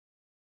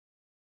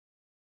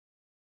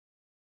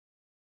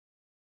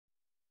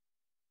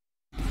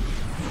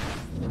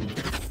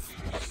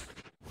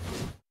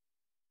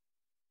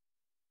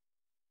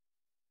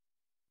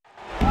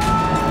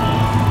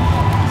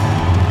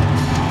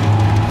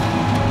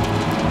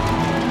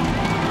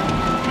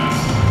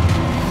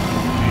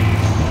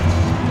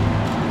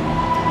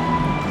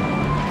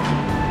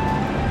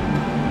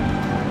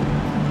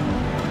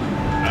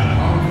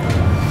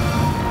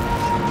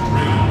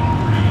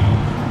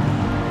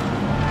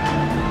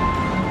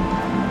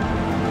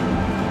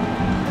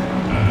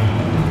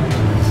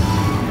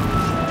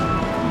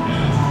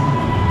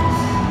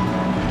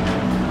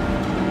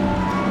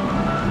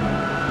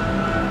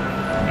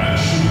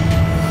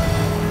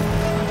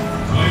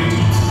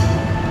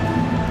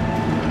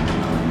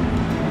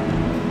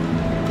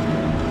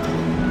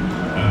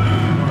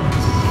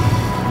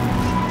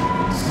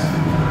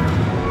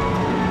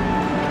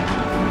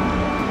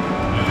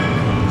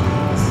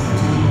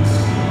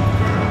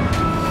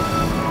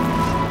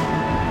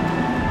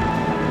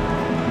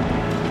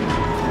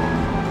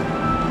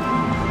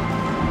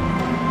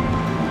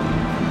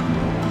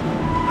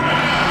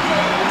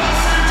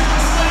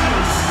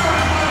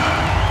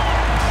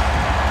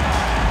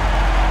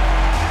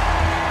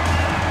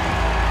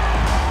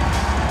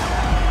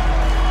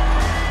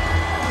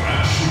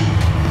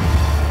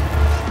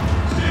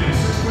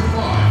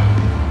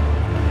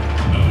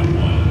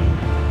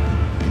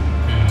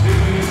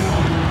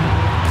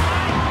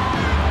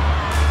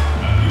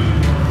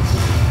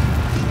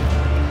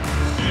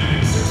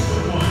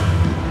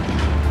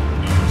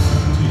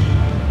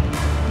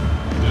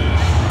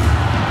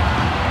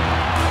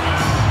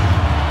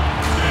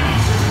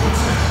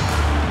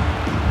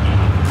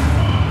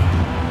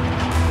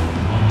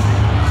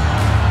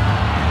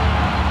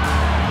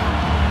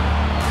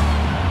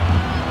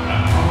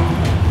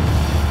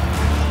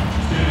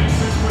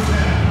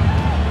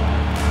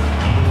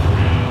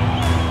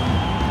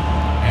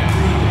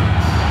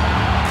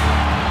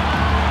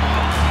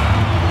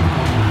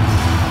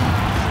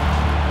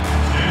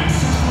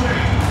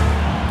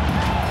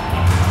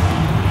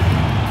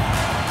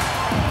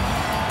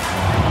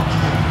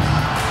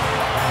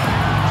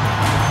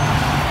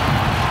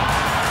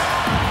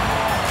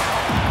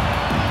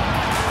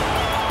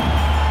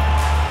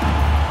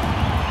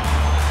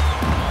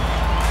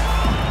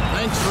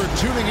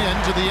tuning in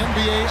to the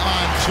NBA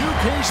on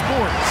 2K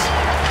Sports.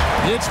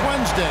 It's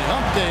Wednesday,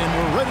 hump day, and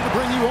we're ready to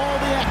bring you all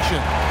the action.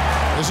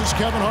 This is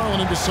Kevin Harlan,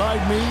 and beside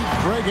me,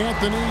 Greg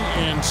Anthony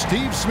and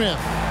Steve Smith.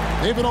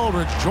 David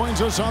Aldridge joins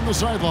us on the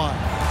sideline.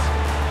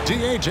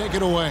 DA, take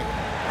it away.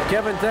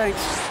 Kevin, thanks.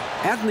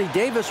 Anthony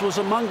Davis was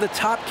among the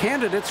top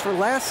candidates for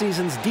last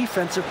season's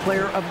Defensive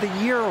Player of the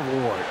Year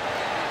award.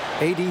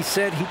 AD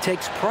said he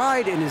takes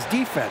pride in his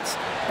defense,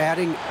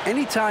 adding,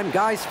 anytime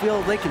guys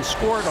feel they can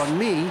score it on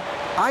me,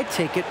 I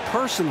take it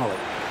personally.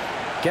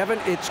 Kevin,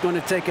 it's going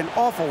to take an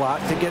awful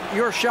lot to get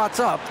your shots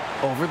up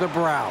over the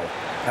brow.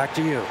 Back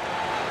to you.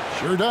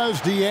 Sure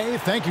does, DA.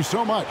 Thank you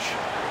so much.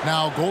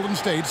 Now, Golden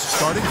State's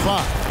starting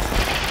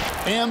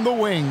five. And the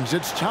wings,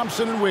 it's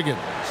Thompson and Wiggins.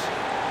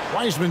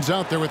 Wiseman's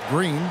out there with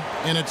Green,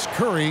 and it's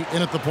Curry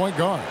in at the point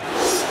guard.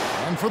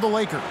 And for the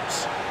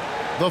Lakers,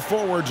 the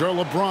forwards are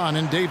LeBron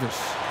and Davis.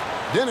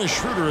 Dennis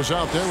Schroeder is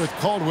out there with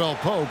Caldwell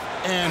Pope,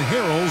 and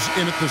Harrell's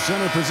in at the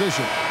center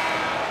position.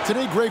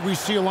 Today, Greg, we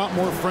see a lot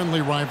more friendly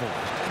rivalries.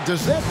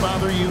 Does that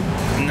bother you?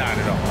 Not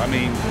at all. I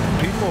mean,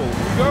 people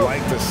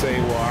like to say,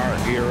 well,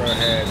 our era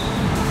had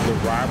the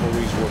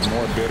rivalries were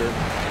more bitter.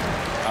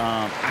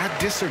 I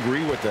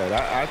disagree with that.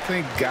 I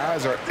think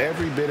guys are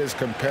every bit as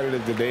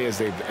competitive today as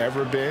they've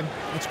ever been.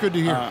 It's good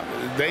to hear.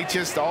 They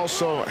just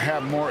also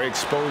have more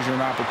exposure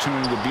and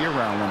opportunity to be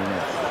around one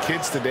another.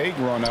 Kids today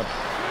growing up,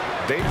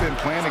 they've been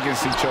playing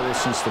against each other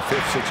since the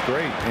 5th, 6th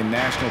grade in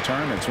national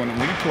tournaments. When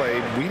we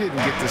played, we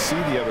didn't get to see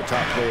the other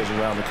top players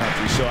around the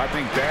country. So I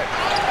think that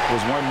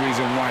was one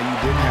reason why you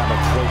didn't have a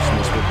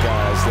closeness with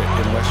guys that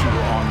unless you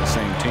were on the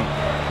same team.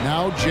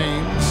 Now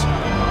James,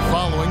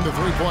 following the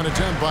three-point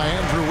attempt by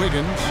Andrew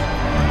Wiggins.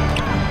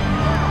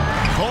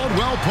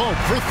 Caldwell Pope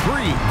for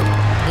three.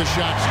 The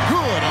shot's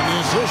good on the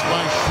assist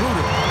by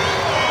Schroeder.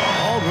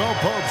 Caldwell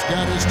Pope's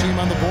got his team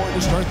on the board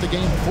to start the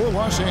game for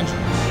Los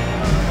Angeles.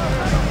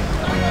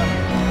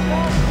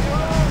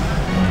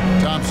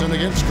 Thompson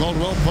against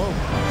Caldwell Pope.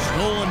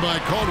 Stolen by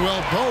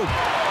Caldwell Pope.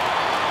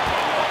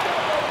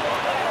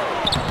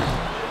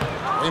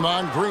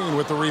 Draymond Green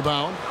with the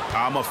rebound.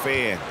 I'm a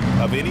fan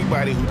of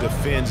anybody who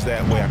defends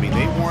that way. I mean,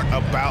 they weren't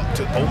about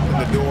to open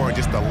the door and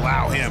just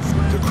allow him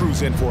to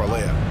cruise in for a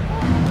layup.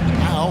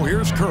 Now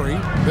here's Curry.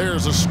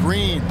 There's a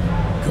screen.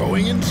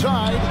 Going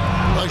inside.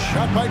 A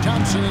shot by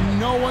Thompson, and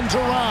no one's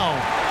around.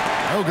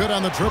 No good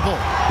on the triple.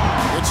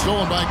 It's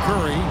stolen by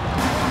Curry.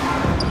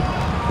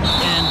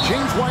 And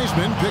James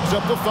Wiseman picks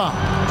up the foul.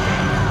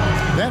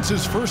 That's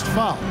his first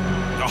foul.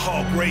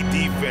 Oh, great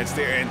defense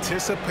there.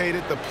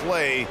 Anticipated the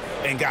play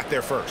and got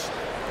there first.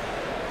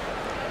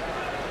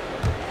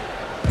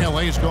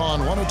 LA's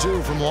gone 1 of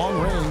 2 from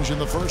long range in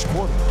the first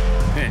quarter.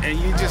 And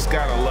you just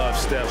got to love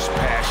Steph's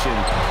passion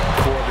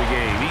for the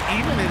game.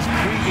 Even his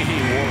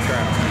pregame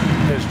workout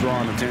has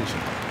drawn attention.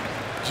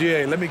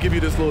 GA, let me give you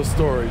this little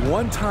story.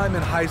 One time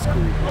in high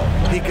school,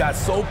 he got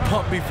so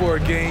pumped before a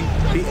game,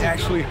 he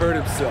actually hurt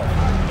himself.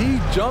 He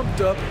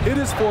jumped up, hit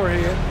his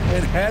forehead,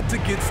 and had to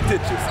get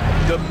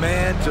stitches. The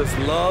man just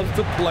loves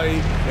to play,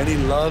 and he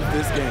loves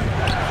this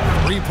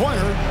game. Three-pointer,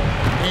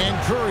 and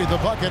Curry the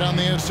bucket on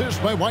the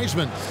assist by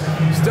Wiseman.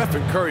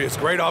 Stephen Curry is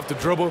great off the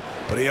dribble,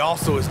 but he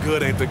also is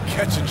good at the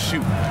catch and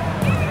shoot.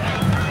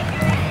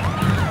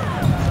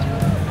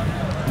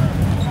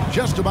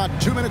 Just about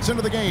 2 minutes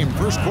into the game,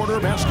 first quarter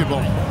of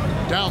basketball.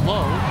 Down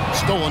low,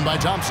 stolen by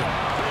Thompson.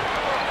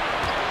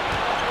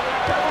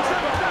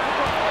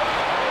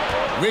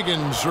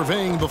 Wiggins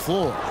surveying the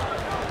floor.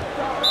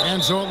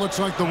 And so it looks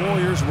like the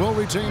Warriors will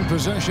retain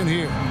possession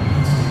here.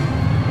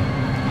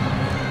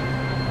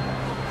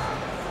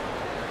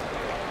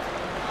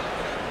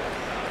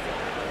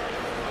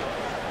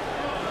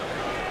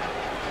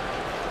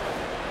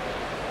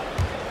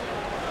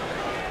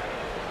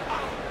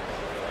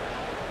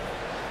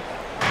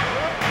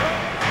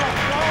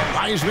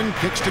 Wiseman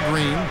kicks to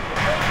Green.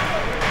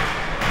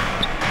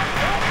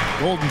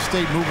 Golden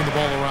State moving the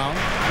ball around.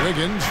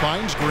 Wiggins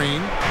finds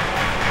Green.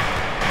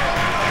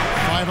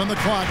 5 on the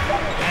clock,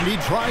 and he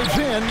drives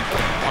in.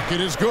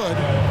 Bucket is good.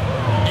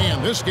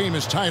 And this game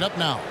is tied up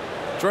now.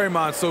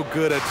 Draymond's so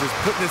good at just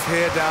putting his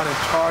head down and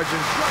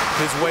charging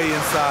his way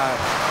inside.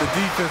 The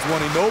defense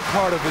wanting no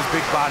part of his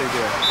big body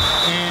there.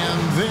 And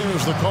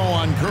there's the call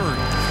on Curry.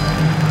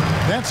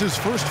 That's his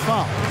first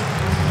foul.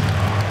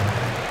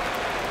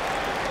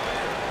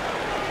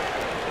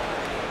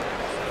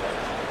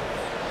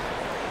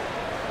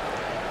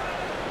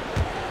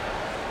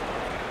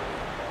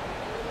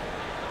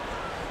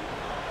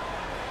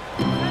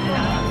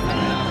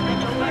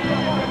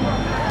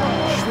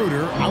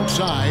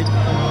 Outside.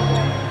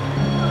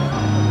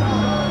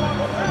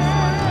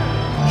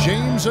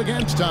 James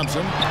against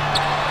Thompson.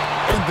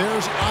 And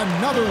there's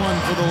another one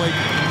for the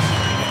Lakers.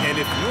 And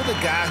if you're the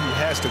guy who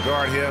has to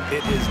guard him,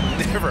 it is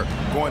never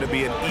going to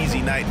be an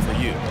easy night for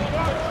you.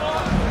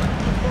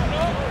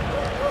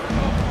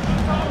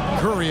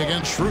 Curry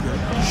against Schroeder.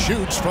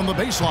 Shoots from the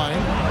baseline.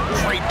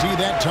 Great D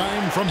that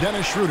time from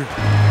Dennis Schroeder.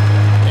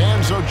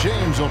 And so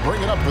James will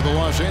bring it up for the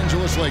Los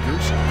Angeles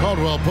Lakers.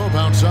 Caldwell Pope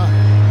outside.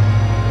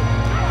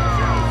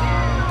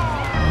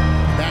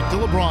 Back to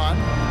LeBron.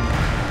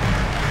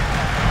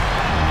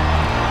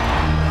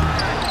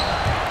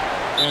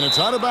 And it's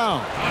out of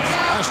bounds.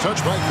 Last touch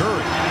by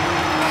Curry.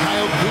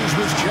 Kyle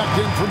Kuzma's checked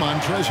in for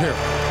Montrezl Harrell.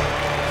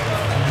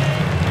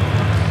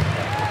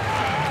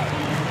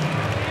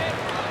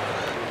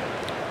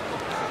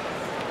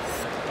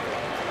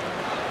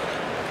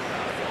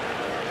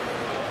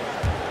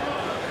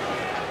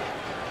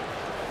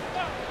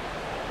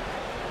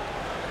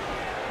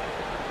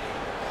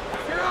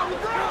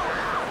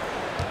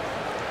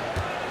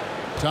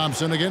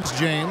 Thompson against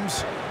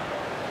James.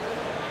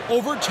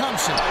 Over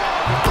Thompson.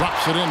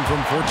 Drops it in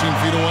from 14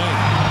 feet away.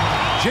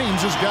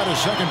 James has got his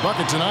second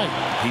bucket tonight.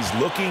 He's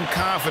looking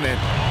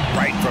confident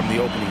right from the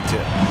opening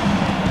tip.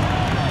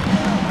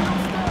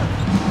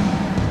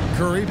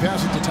 Curry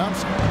passes to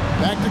Thompson.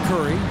 Back to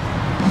Curry.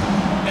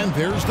 And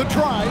there's the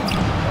drive.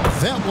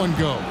 That one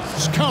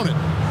goes. Count it.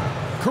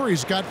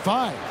 Curry's got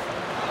 5.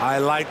 I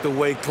like the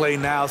way Klay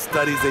now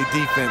studies a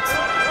defense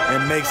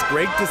and makes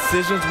great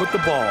decisions with the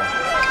ball.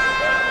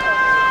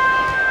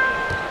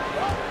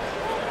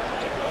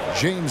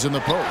 James in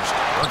the post.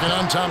 Working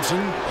on Thompson.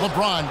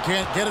 LeBron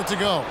can't get it to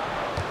go.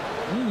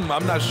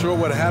 I'm not sure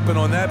what happened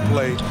on that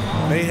play.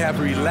 May have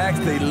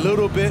relaxed a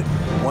little bit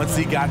once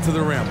he got to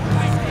the rim.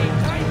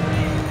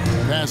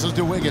 Passes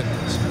to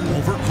Wiggins.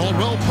 Over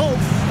Caldwell Pope.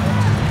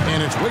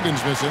 And it's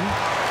Wiggins missing.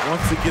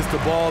 Once he gets the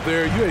ball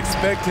there, you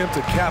expect him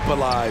to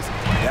capitalize.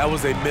 That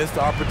was a missed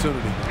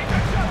opportunity.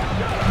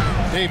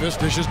 Davis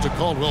dishes to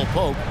Caldwell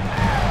Pope.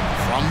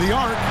 From the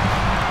arc.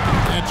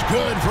 That's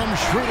good from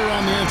Schroeder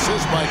on the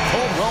assist by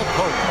Caldwell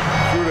Pope.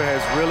 Schroeder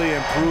has really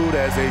improved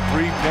as a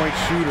three-point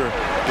shooter.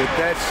 With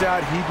that shot,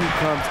 he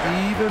becomes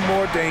even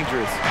more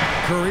dangerous.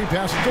 Curry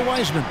passes to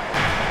Wiseman.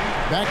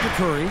 Back to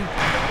Curry.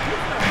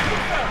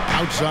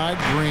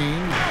 Outside, Green.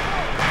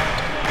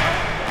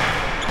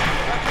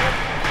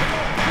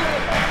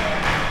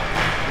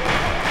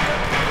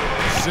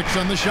 Six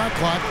on the shot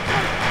clock.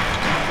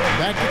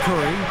 Back to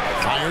Curry.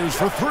 Fires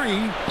for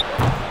 3.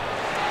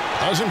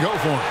 Doesn't go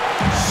for it.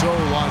 So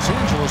Los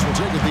Angeles will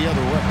take it the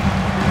other way.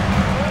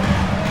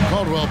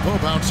 Caldwell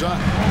Pope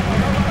outside.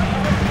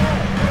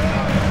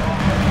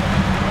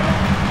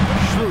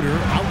 Schroeder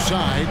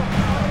outside.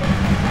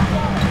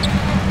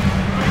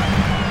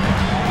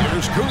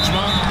 Here's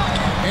Kuzma.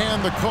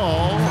 And the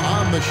call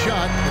on the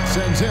shot that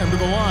sends him to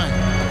the line.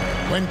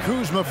 When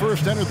Kuzma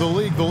first entered the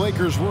league, the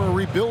Lakers were a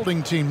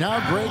rebuilding team. Now,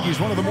 Greg,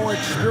 he's one of the more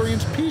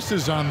experienced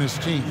pieces on this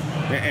team.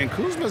 And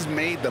Kuzma's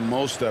made the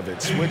most of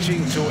it,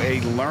 switching to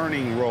a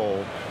learning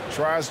role.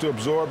 Tries to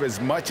absorb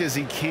as much as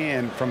he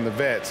can from the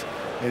vets,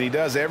 and he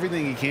does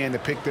everything he can to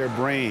pick their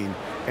brain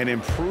and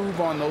improve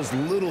on those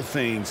little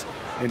things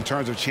in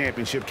terms of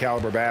championship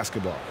caliber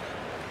basketball.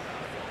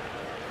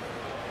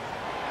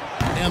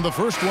 And the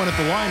first one at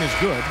the line is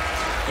good.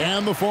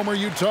 And the former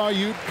Utah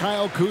Ute,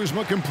 Kyle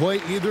Kuzma, can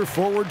play either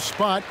forward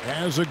spot.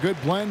 Has a good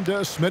blend,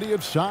 Smitty,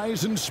 of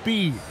size and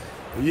speed.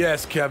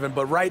 Yes, Kevin,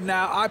 but right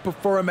now I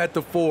prefer him at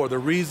the 4. The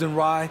reason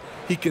why,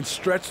 he can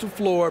stretch the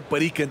floor,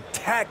 but he can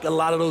tack a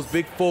lot of those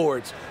big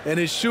forwards. And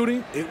his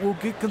shooting, it will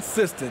get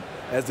consistent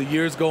as the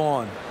years go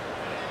on.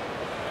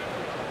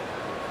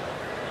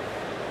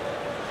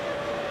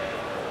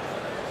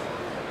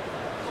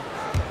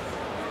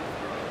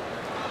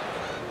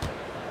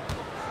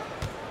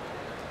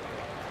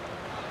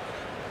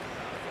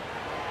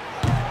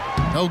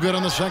 No good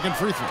on the second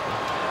free throw.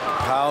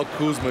 Kyle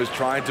Kuzma is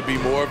trying to be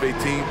more of a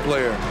team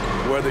player.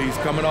 Whether he's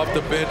coming off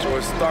the bench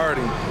or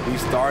starting, he's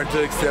starting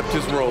to accept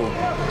his role.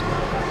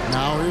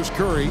 Now here's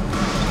Curry.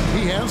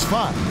 He has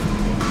 5.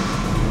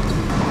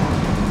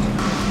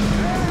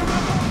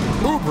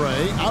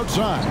 Oubre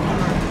outside.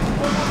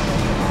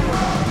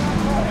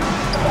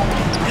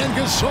 And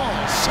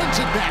Gasol sends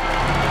it back.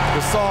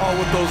 Gasol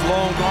with those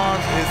long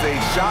arms is a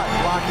shot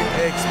blocking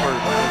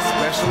expert,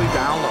 especially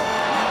down low.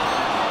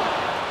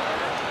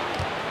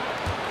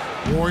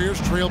 Warriors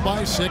trail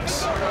by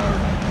 6.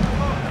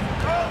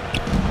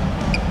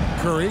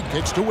 Curry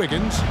kicks to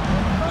Wiggins.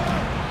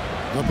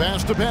 The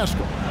pass to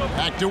Pascal.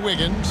 Back to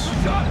Wiggins.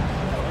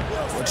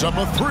 Puts up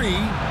a 3.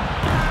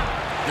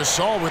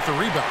 Gasol with the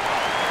rebound.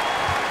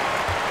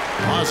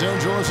 Los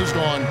Angeles has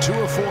gone 2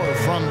 of 4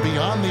 from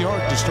beyond the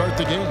arc to start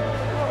the game.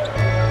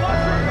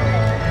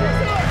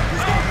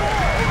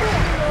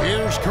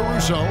 Here's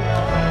Caruso.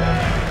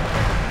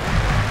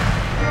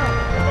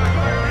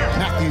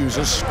 Matthews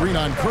a screen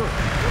on Curry.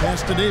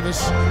 Pass to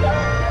Davis.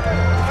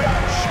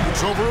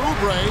 Shoots over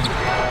Oubre.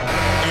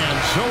 And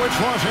so it's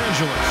Los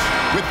Angeles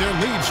with their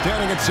lead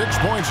standing at 6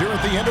 points here at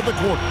the end of the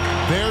quarter.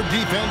 Their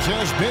defense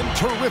has been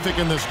terrific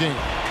in this game.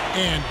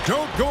 And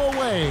don't go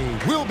away.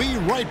 We'll be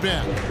right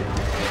back.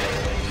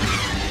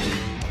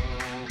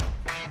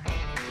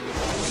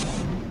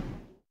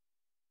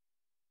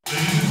 A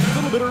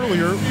little bit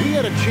earlier, we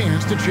had a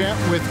chance to chat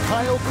with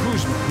Kyle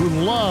Kuzma, who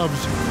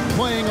loves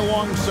playing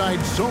alongside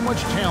so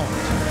much talent.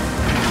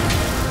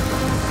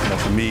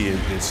 For me,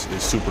 it's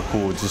super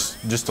cool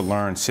just to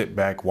learn, sit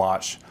back,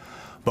 watch,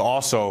 but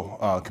also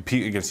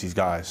compete against these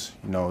guys.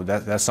 You know,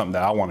 that's something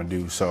that I want to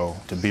do. So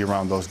to be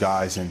around those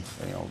guys and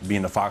be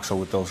in the foxhole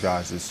with those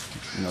guys is,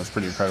 it's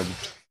pretty incredible.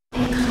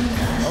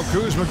 Well,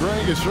 Kuzma,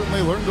 Greg, has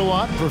certainly learned a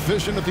lot,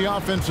 proficient at the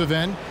offensive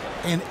end,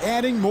 and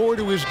adding more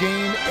to his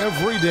game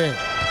every day.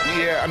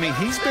 Yeah, I mean,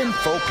 he's been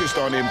focused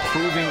on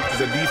improving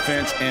the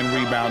defense and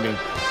rebounding,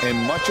 and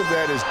much of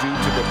that is due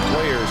to the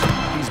players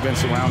he's been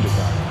surrounded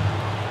by.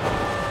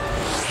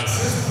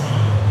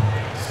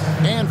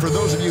 And for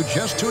those of you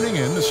just tuning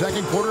in, the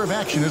second quarter of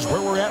action is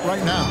where we're at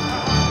right now.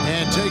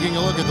 And taking a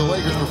look at the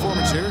Lakers'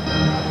 performance here,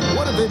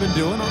 what have they been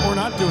doing or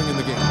not doing in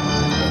the game?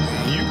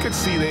 You could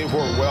see they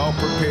were well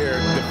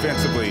prepared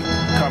defensively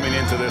coming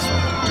into this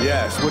one.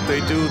 Yes, what they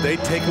do, they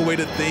take away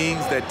the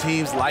things that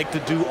teams like to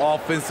do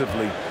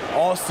offensively,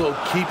 also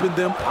keeping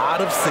them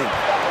out of sync.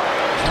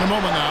 In a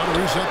moment now to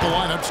reset the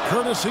lineups,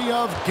 courtesy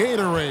of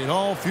Gatorade,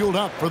 all fueled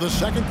up for the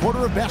second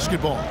quarter of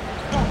basketball.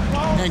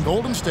 And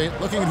Golden State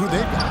looking at who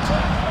they've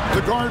got.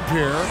 The guard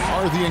pair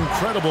are the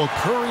incredible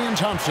Curry and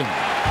Thompson.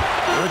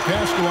 Rick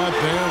Pascal out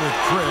there with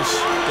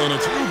Chris, and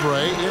it's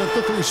Oubre in at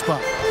the 3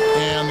 spot.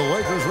 And the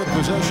Lakers with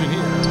possession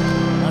here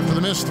after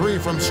the missed 3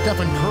 from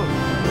Stephen Curry.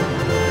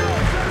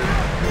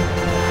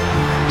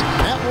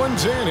 That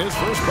one's in, his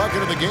first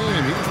bucket of the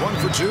game. He's 1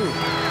 for 2.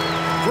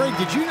 Greg,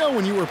 did you know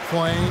when you were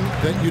playing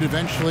that you'd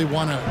eventually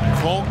want to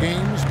call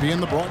games, be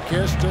in the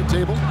broadcast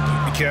table?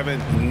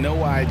 Kevin,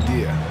 no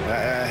idea.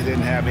 I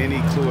didn't have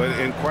any clue,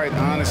 and quite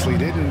honestly,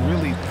 didn't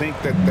really think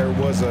that there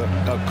was a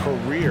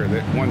career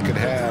that one could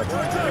have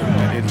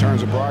in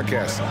terms of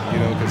broadcasting.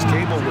 You know, because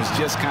cable was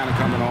just kind of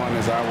coming on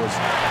as I was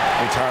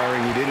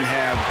retiring. You didn't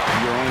have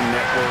your own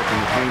network and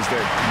the things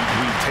that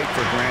we take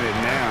for granted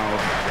now.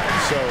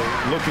 So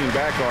looking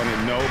back on it,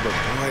 no, but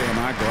boy, am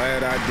I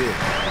glad I did.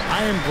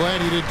 I am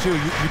glad you did too.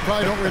 You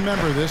probably don't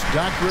remember this.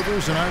 Doc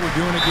Rivers and I were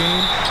doing a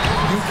game.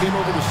 You came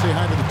over to say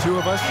hi to the two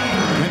of us.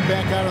 Went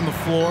back out on the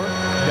floor.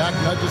 Doc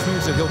nudges me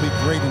and said he'll be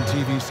great in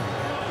TV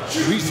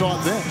someday. We saw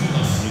it then.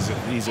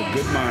 He's a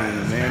good mind.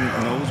 The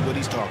man knows what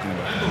he's talking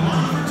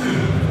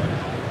about.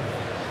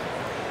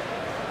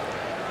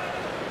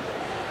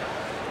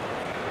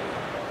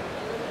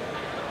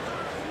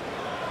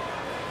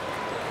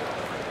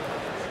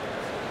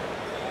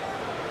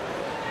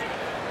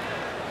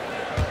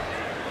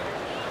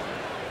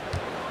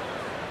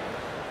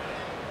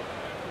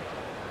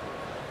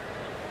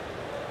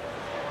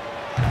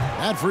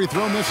 That free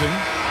throw missing.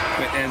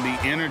 And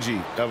the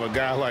energy of a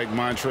guy like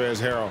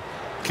Montrezl Harrell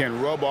can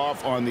rub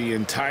off on the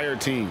entire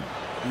team.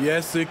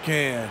 Yes, it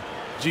can.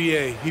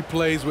 GA, he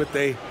plays with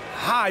a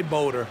high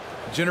motor,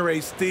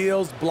 generates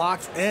steals,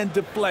 blocks, and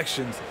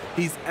deflections.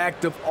 He's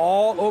active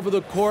all over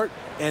the court,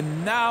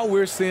 and now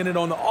we're seeing it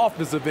on the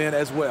offensive end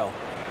as well.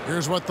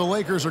 Here's what the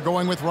Lakers are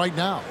going with right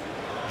now.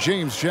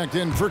 James checked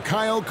in for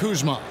Kyle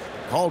Kuzma.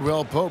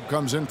 Caldwell Pope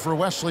comes in for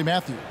Wesley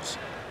Matthews.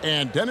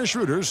 And Dennis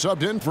Schroeder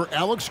subbed in for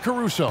Alex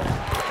Caruso.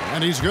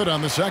 And he's good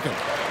on the second.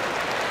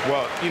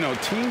 Well, you know,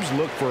 teams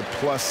look for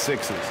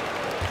 +6s.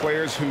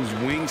 Players whose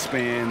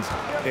wingspans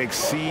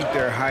exceed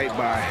their height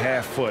by a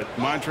half foot.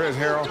 Montrezl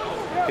Harrell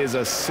is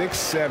a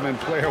 6'7"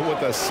 player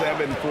with a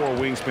 7'4"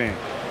 wingspan.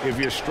 If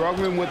you're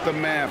struggling with the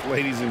math,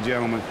 ladies and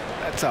gentlemen,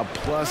 that's a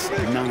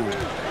 +9.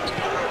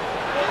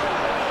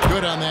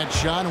 Good on that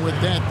shot, and with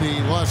that,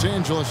 the Los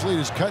Angeles lead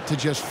is cut to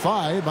just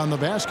 5 on the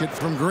basket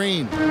from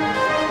Green.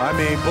 I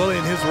mean,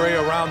 bullying his way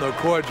around the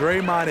court,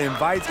 Draymond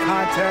invites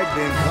contact,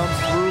 then comes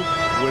through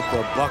with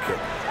the bucket.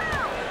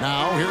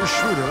 Now, here's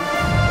Schroeder.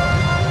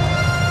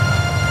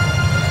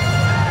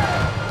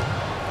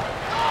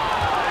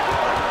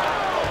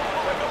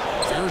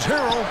 Here's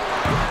Harrell.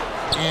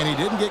 And he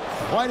didn't get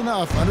quite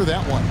enough under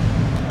that one.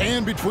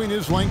 And between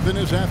his length and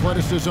his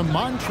athleticism,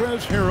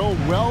 Montrezl Harrell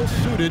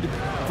well-suited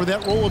for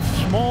that role of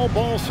small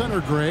ball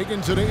center, Greg,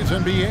 in today's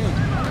NBA.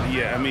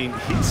 Yeah, I mean,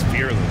 he's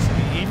fearless.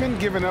 Even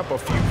giving up a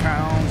few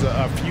pounds,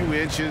 a few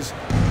inches,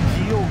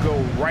 he'll go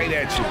right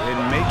at you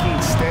and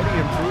making steady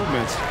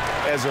improvements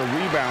as a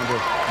rebounder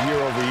year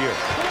over year.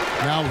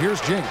 Now here's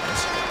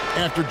James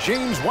after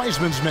James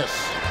Wiseman's miss.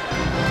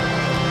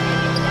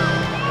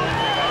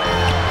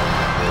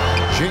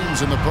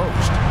 James in the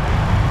post.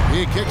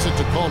 He kicks it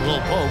to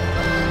Caldwell Pope.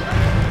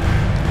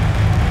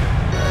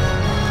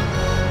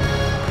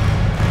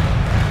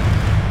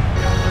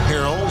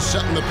 Harrell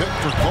setting the pick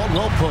for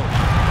Caldwell Pope.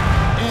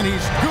 And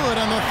he's good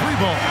on the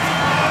 3-ball.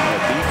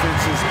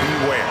 Defenses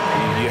beware.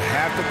 You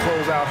have to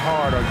close out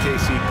hard on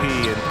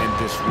KCP and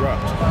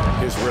disrupt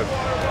his rhythm.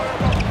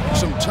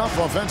 Some tough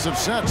offensive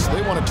sets.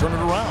 They want to turn it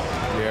around.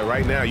 Yeah,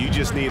 right now you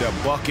just need a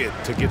bucket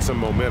to get some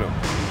momentum.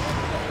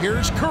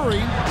 Here's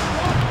Curry.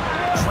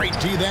 Great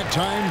D that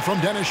time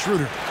from Dennis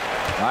Schroeder.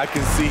 I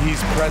can see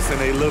he's pressing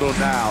a little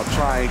now,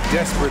 trying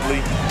desperately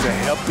to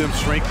help them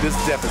shrink this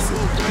deficit.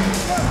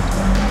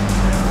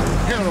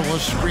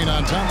 Perilous screen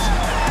on Thompson.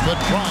 The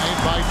drive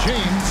by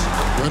James.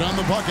 Good on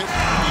the bucket.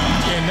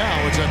 And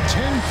now it's a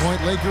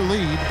 10-point Laker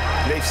lead.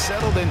 They've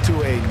settled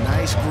into a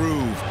nice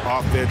groove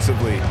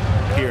offensively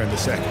here in the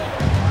second.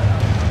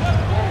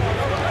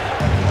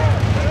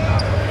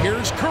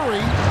 Here's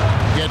Curry.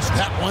 Gets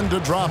that one to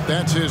drop.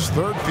 That's his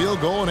third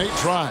field goal in 8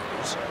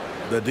 tries.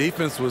 The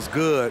defense was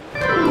good,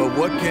 but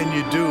what can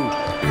you do?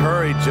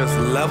 Curry just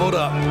leveled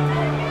up.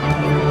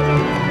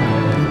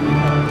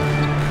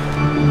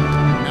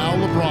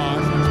 LeBron.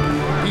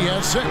 He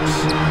has 6.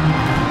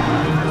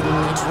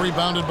 It's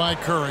rebounded by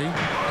Curry.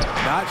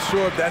 Not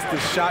sure if that's the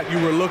shot you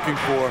were looking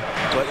for,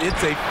 but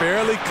it's a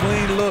fairly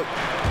clean look.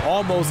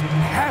 Almost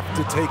have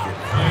to take it.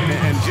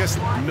 And just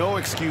no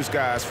excuse,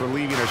 guys, for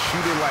leaving a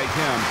shooter like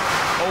him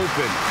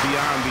open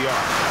beyond the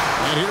arc.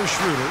 And here's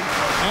Schroeder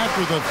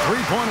after the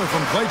three-pointer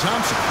from Klay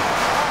Thompson.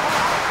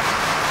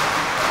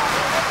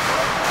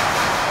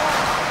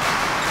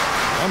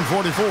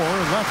 .144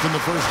 left in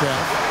the first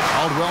half.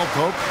 Caldwell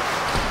Pope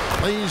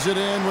lays it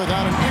in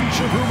without an inch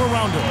of room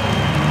around him.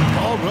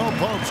 Caldwell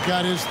Pope's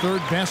got his 3rd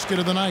basket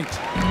of the night.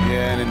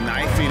 Yeah, and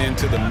knifing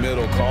into the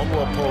middle.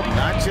 Caldwell Pope,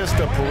 not just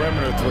a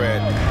perimeter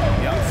threat.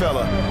 Young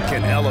fella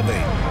can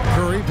elevate.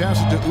 Curry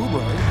passes to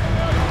Oubre.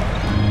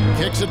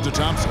 Kicks it to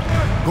Thompson.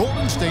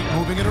 Golden State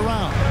moving it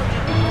around.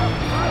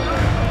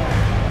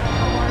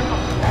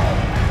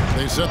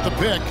 They set the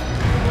pick.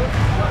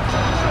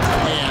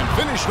 And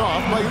finished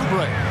off by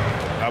Oubre.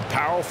 A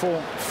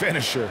powerful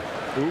finisher.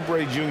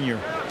 Oubre Jr.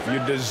 You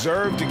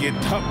deserve to get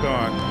dunked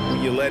on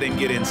when you let him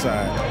get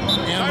inside.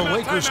 And the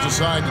Lakers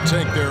decide to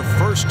take their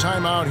first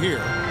timeout here.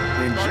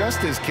 And just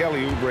as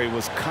Kelly Oubre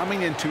was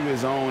coming into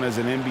his own as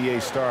an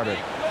NBA starter,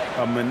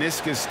 a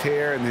meniscus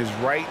tear in his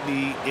right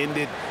knee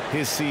ended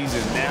his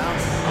season. Now,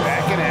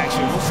 back in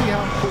action. We'll see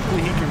how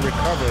quickly he can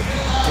recover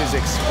his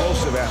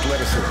explosive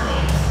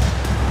athleticism.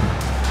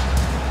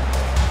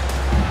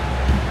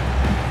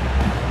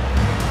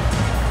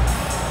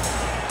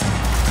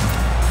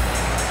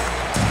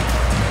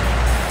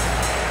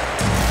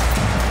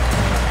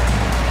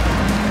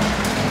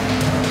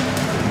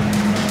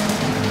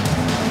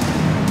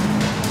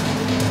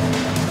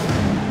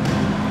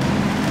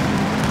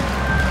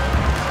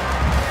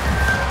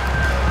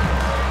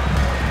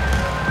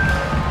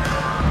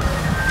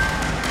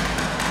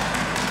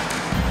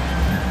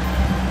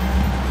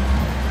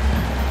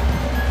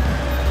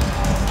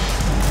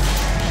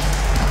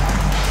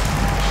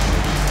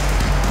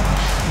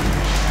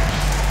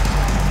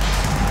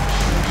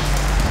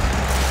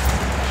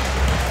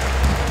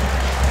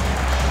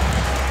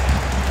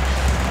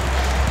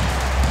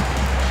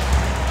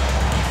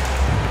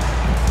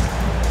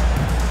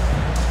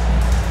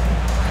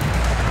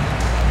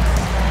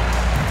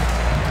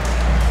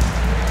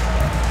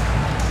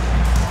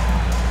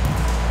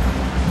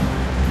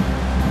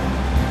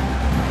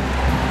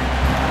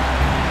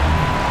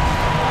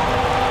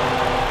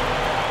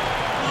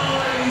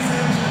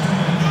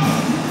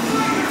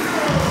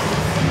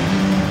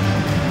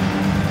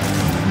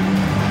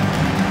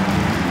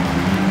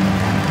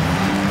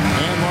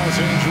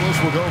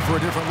 For a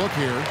different look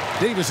here.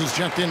 Davis is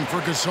checked in for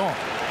Gasol.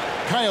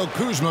 Kyle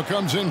Kuzma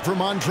comes in for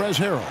Montrezl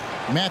Harrell.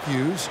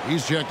 Matthews,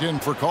 he's checked in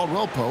for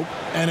Caldwell Pope.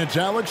 And it's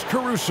Alex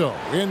Caruso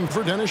in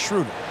for Dennis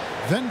Schroeder.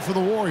 Then for the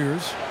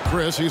Warriors,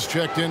 Chris, he's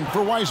checked in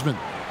for Wiseman.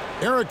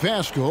 Eric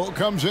Paschall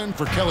comes in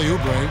for Kelly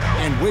Oubre.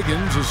 And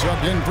Wiggins is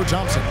subbed in for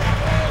Thompson.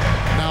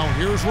 Now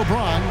here's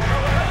LeBron.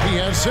 He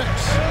has 6.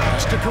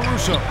 Pass to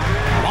Caruso.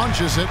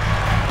 Launches it.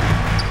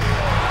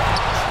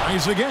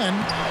 Tries again.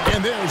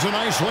 And there's a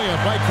nice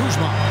layup by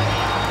Kuzma.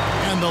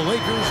 And the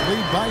Lakers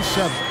lead by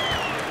 7.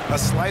 A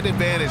slight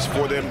advantage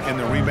for them in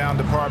the rebound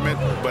department,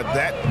 but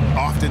that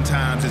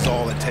oftentimes is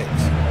all it takes.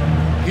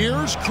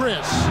 Here's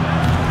Chris.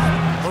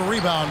 The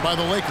rebound by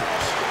the Lakers.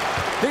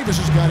 Davis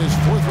has got his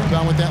 4th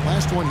rebound with that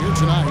last one here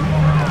tonight.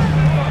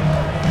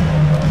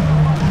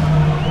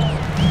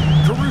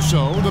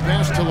 Caruso, the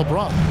pass to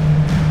LeBron.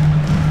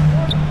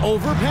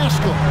 Over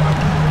Paschall.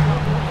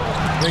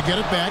 They get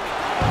it back.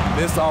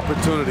 Missed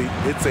opportunity.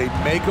 It's a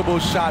makeable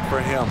shot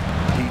for him.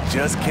 He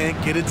just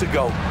can't get it to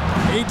go.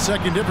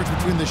 8-second difference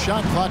between the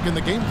shot clock and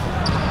the game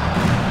clock.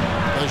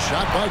 The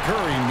shot by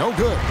Curry, no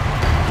good.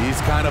 He's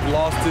kind of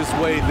lost his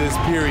way this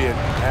period,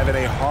 having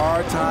a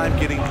hard time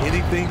getting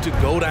anything to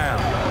go down.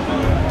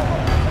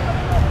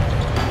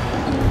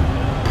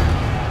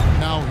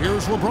 Now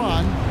here's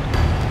LeBron.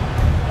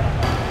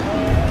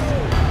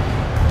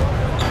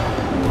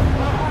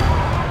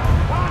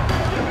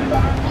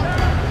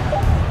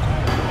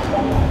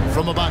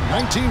 From about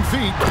 19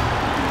 feet.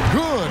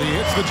 Good, he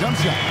hits the jump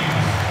shot.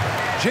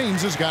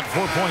 James has got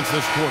 4 points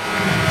this quarter.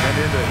 And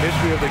in the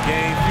history of the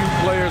game, few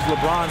players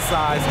LeBron's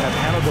size have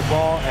handled the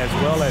ball as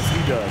well as he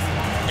does.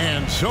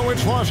 And so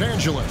it's Los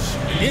Angeles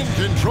in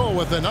control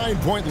with a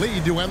 9-point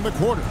lead to end the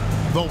quarter.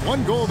 The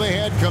one goal they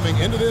had coming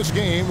into this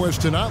game was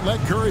to not let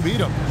Curry beat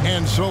them.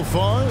 And so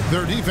far,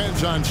 their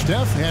defense on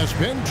Steph has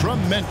been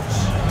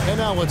tremendous. And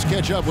now let's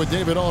catch up with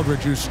David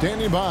Aldridge, who's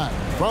standing by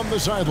from the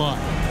sideline.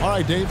 All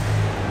right, Dave.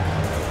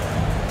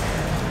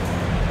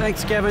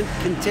 Thanks, Kevin.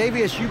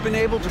 Kentavious, you've been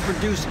able to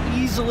produce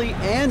easily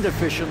and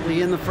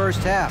efficiently in the first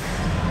half.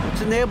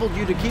 What's enabled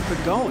you to keep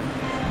it going?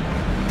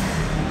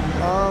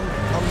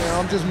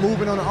 I'm just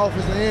moving on the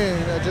offensive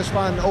end and just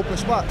finding an open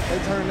spot. They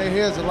turn their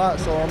heads a lot,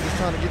 so I'm just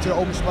trying to get to the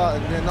open spot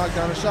and then knock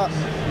down a shot.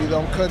 Either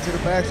I'm cutting to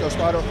the back or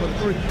start up for the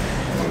 3.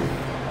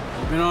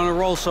 Been on a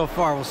roll so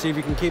far. We'll see if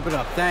you can keep it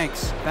up.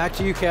 Thanks. Back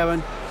to you,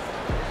 Kevin.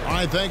 All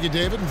right, thank you,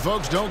 David. And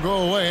folks, don't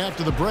go away.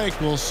 After the break,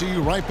 we'll see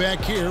you right back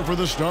here for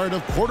the start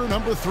of quarter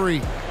number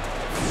 3.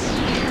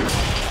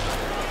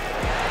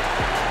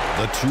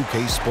 the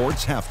 2K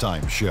Sports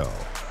Halftime Show.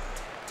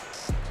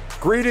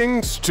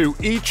 Greetings to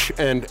each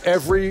and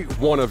every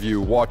one of you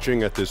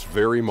watching at this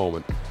very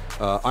moment.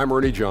 I'm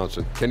Ernie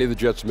Johnson. Kenny the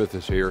Jet Smith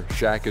is here.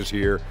 Shaq is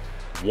here.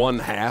 One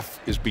half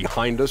is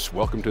behind us.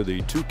 Welcome to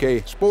the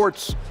 2K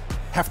Sports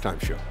Halftime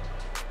Show.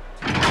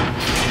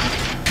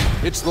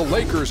 It's the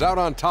Lakers out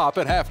on top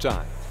at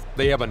halftime.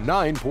 They have a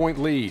 9-point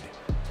lead.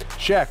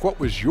 Shaq, what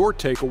was your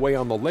takeaway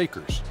on the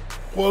Lakers?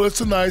 Well,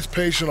 it's a nice,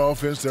 patient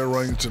offense they're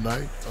running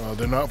tonight.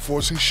 They're not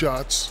forcing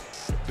shots.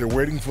 They're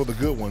waiting for the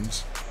good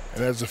ones.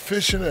 And as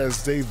efficient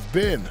as they've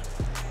been,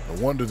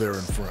 no wonder they're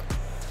in front.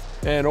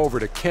 And over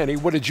to Kenny.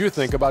 What did you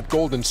think about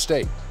Golden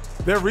State?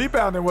 Their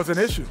rebounding was an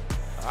issue.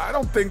 I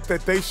don't think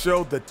that they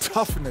showed the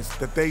toughness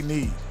that they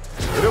need.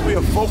 It'll be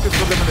a focus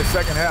for them in the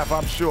second half,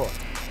 I'm sure.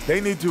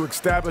 They need to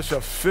establish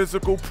a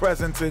physical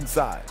presence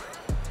inside.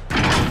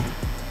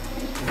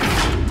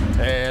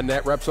 And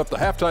that wraps up the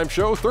halftime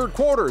show. Third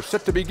quarter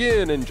set to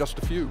begin in just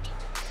a few.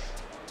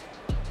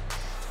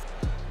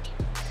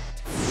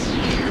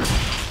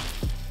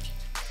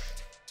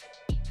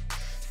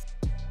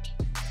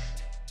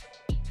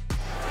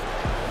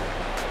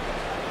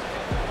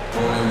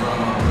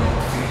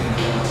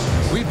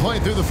 We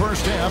played through the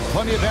first half.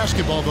 Plenty of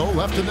basketball, though,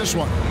 left in this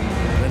one.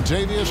 And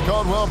Kentavious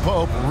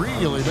Caldwell-Pope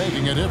really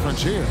making a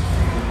difference here.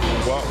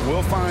 Well,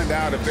 we'll find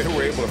out if they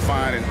were able to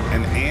find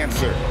an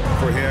answer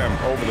for him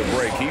over the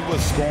break. He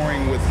was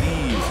scoring with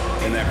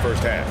ease in that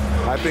first half.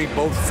 I think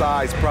both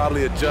sides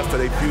probably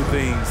adjusted a few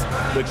things.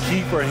 The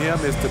key for him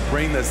is to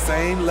bring the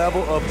same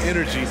level of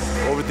energy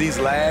over these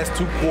last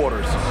 2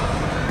 quarters.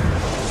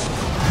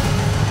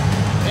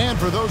 And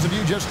for those of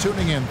you just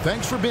tuning in,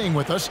 thanks for being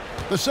with us.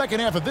 The second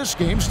half of this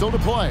game still to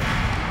play.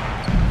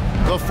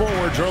 The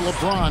forwards are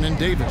LeBron and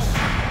Davis.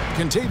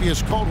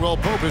 Kentavious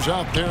Caldwell-Pope is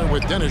out there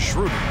with Dennis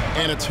Schroeder.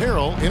 And it's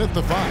Harrell in at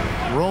the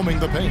 5, roaming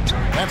the paint.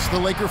 That's the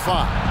Laker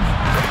 5.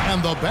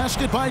 And the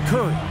basket by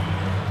Curry.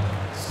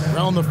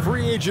 Around the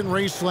free agent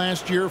race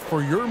last year,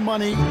 for your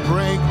money,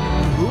 Greg,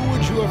 who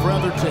would you have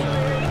rather taken?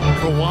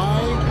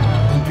 Kawhi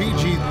and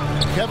PG,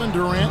 Kevin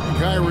Durant and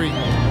Kyrie.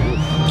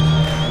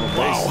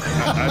 Wow.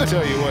 I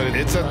tell you what,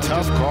 it's a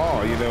tough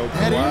call. You know,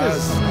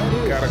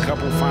 Kawhi's got a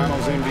couple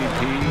finals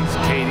MVPs.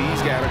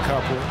 KD's got a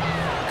couple.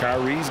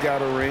 Kyrie's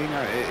got a ring.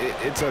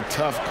 It's a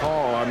tough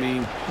call. I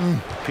mean,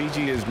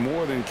 PG is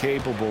more than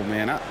capable,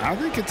 man. I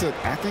think it's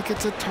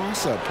a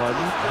toss-up, pardon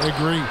me. I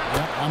agree.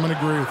 Yeah, I'm going to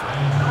agree with you.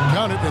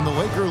 Count it, and the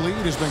Laker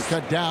lead has been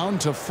cut down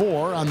to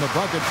 4 on the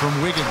bucket from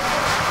Wiggins.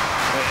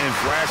 And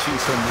flashing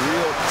some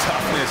real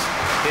toughness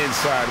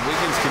inside.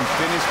 Wiggins can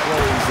finish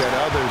plays that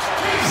others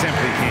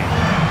simply can't.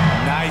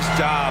 Nice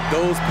job.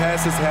 Those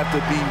passes have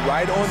to be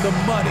right on the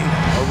money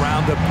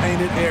around the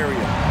painted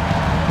area.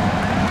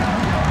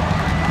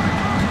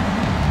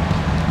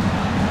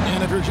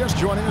 And if you're just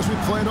joining us,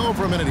 we've played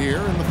over a minute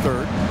here in the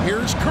third.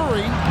 Here's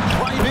Curry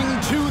driving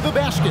to the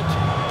basket.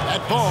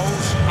 That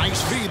falls.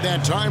 Nice feed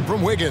that time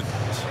from Wiggins.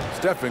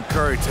 Stephen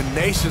Curry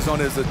tenacious on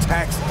his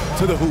attacks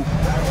to the hoop.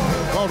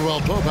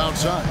 Caldwell-Pope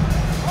outside.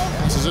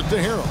 Passes it to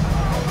Harrell.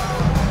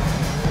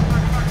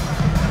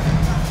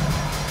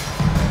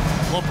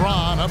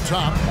 LeBron up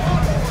top.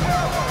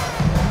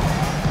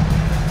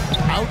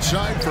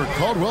 Outside for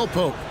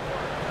Caldwell-Pope.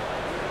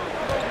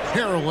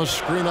 Harrell, a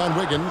screen on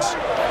Wiggins.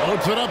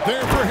 Loads it up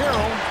there for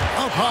Harrell.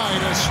 Up high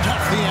to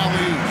stuff the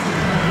alley-oop.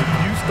 If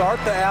you start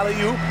the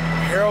alley-oop,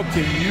 Harrell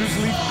can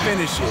usually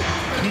finish it.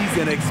 He's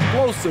an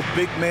explosive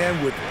big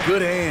man with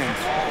good hands.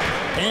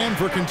 And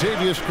for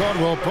Kentavious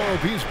Caldwell-Pope,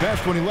 he's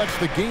best when he lets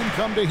the game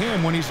come to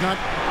him, when he's not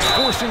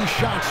forcing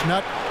shots,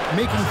 not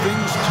making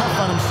things tough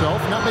on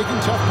himself, not making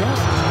tough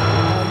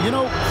passes. You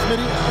know,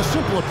 Smitty, a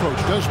simple approach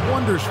does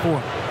wonders for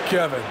him.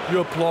 Kevin,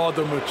 you applaud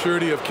the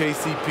maturity of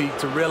KCP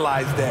to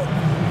realize that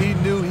he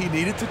knew he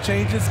needed to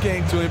change his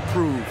game to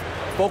improve.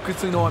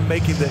 Focusing on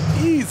making the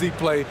easy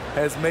play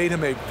has made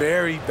him a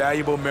very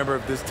valuable member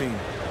of this team.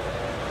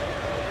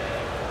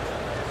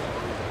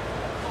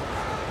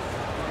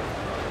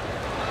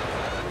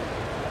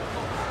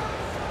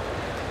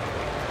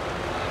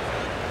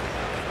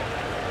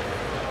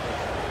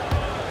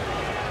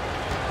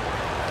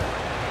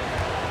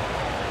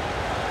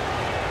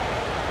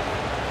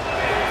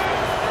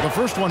 The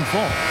first one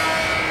falls.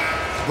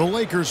 The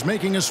Lakers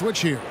making a switch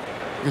here.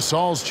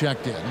 Gasol's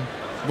checked in.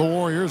 The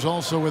Warriors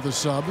also with a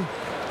sub.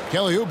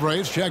 Kelly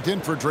Oubre's checked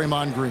in for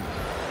Draymond Green.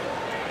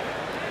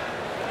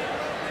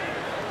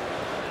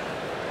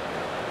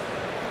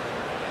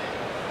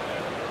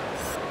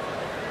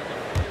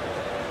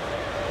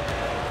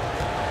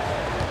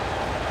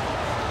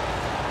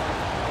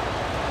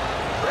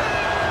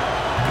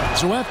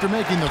 So after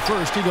making the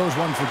first, he goes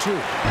 1 for 2.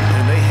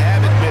 And they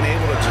haven't been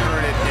able to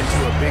turn it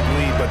into a big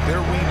lead, but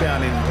their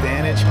rebounding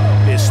advantage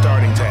is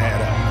starting to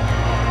add up.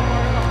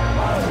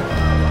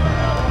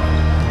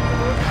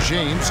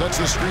 James sets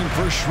the screen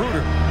for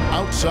Schroeder.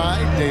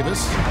 Outside,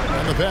 Davis.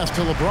 And the pass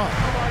to LeBron.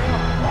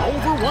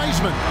 Over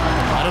Wiseman.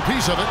 Got a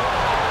piece of it.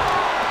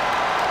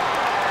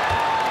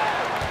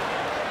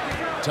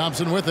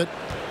 Thompson with it.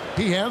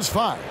 He has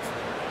 5.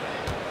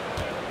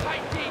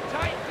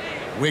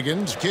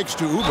 Wiggins kicks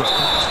to Oubre,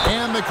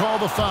 and they call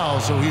the foul,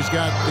 so he's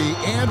got the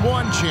and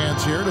one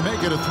chance here to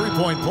make it a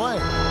three-point play.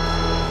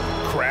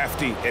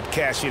 Crafty at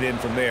cashing in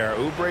from there.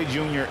 Oubre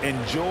Jr.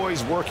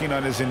 enjoys working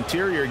on his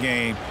interior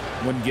game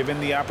when given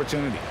the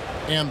opportunity.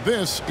 And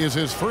this is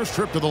his first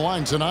trip to the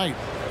line tonight.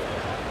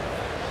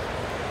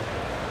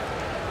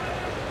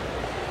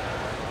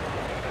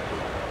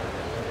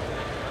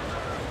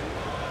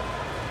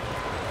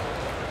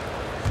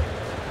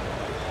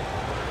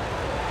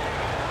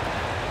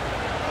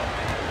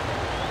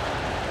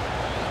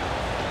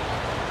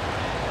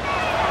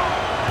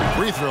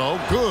 Free throw,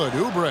 good,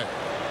 Oubre.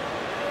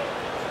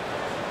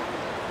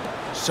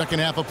 Second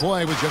half of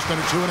play with just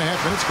under 2.5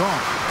 minutes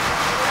gone.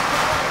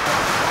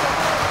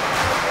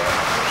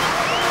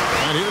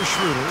 And here's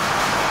Schroeder.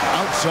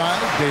 Outside,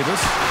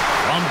 Davis.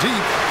 From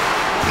deep.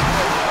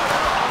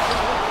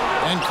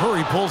 And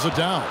Curry pulls it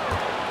down.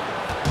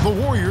 The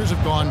Warriors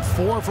have gone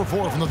 4 for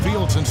 4 from the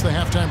field since the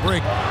halftime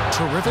break.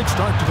 Terrific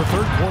start to the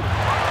third quarter.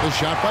 The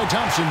shot by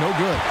Thompson, no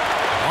good.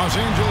 Los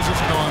Angeles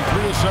has gone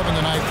 3 of 7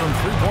 tonight from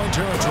three-point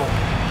territory.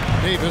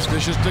 Davis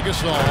dishes to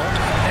Gasol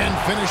and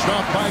finished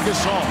off by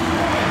Gasol.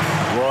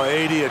 Well,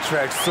 AD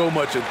attracts so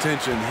much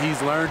attention.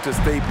 He's learned to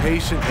stay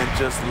patient and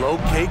just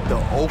locate the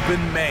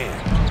open man.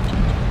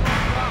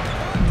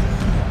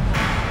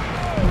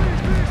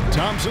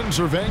 Thompson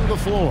surveying the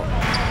floor.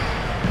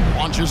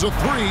 Launches a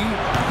three.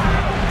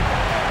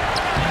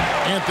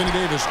 Anthony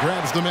Davis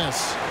grabs the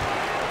miss.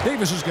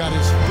 Davis has got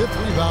his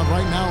 5th rebound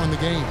right now in the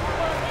game.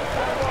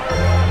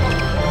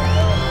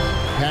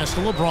 Pass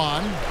to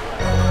LeBron.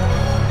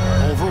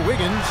 Over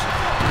Wiggins.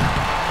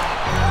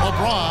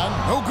 LeBron,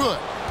 no good.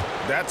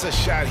 That's a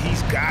shot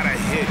he's got to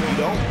hit. You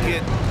don't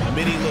get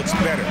many looks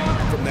better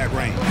from that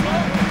range.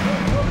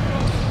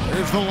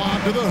 Here's the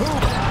lob to the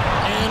hoop.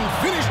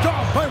 And finished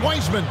off by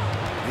Wiseman.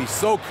 He's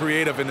so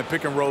creative in the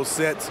pick and roll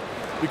sets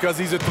because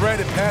he's a threat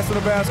at passing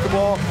the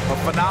basketball, a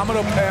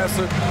phenomenal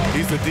passer.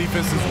 He's the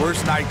defense's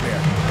worst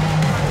nightmare.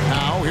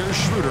 Now here's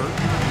Schroeder.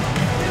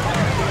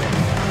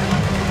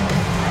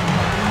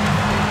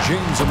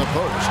 James in the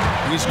post.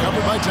 He's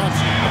covered by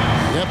Thompson.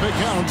 Yep, it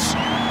counts.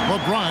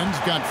 LeBron's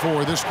got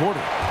 4 this quarter.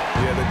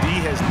 Yeah, the D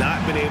has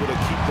not been able to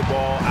keep the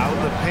ball out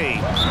of the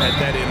paint at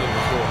that end of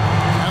the floor.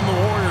 And the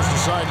Warriors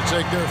decide to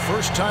take their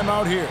first time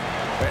out here.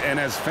 And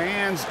as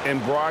fans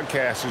and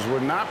broadcasters, we're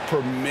not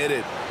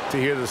permitted to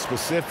hear the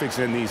specifics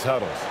in these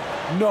huddles.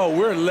 No,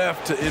 we're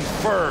left to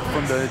infer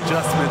from the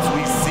adjustments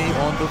we see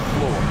on the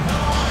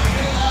floor.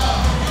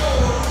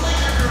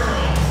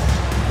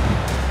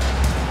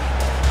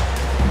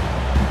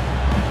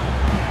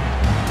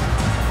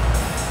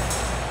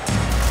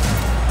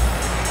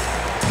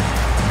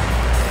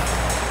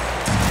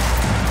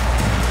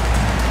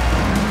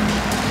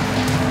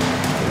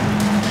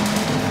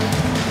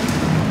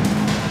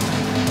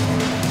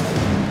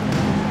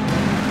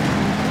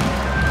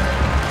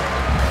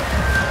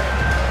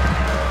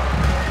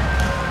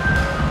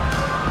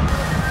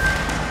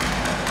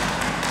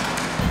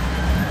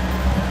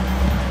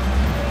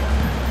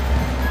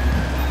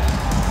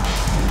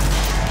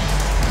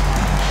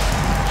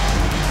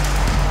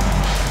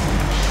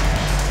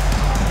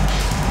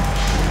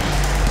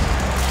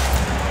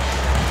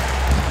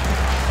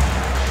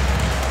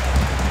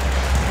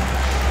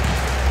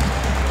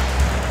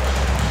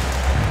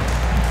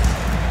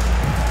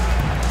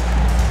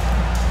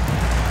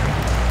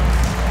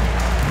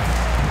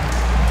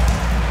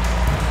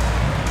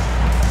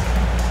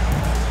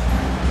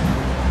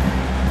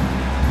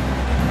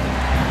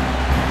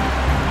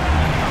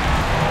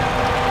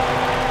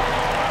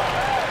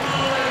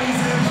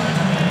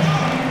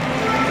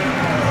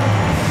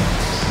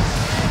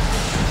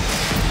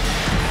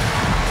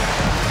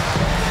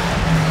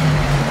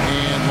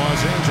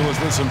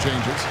 Some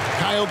changes.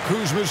 Kyle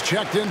Kuzma's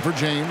checked in for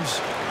James.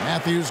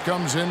 Matthews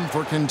comes in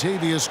for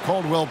Kentavious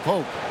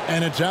Caldwell-Pope.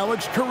 And it's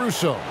Alex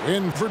Caruso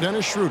in for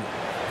Dennis Schroeder.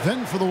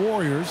 Then for the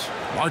Warriors,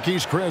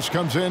 Marquise Chris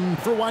comes in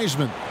for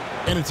Wiseman.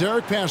 And it's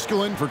Eric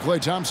Paschall in for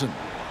Klay Thompson.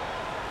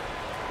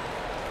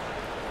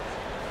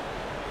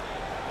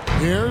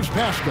 Here's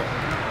Paschall.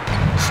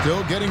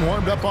 Still getting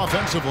warmed up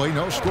offensively.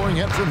 No scoring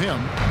yet from him.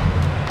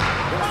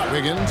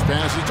 Wiggins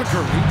passes to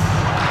Curry.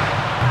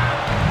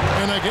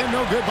 And again,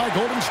 no good by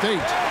Golden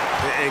State.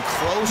 And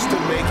close to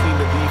making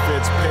the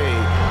defense pay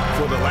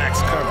for the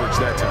lax coverage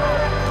that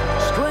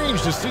time.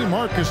 Strange to see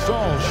Marc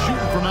Gasol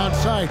shooting from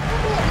outside.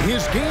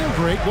 His game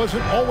break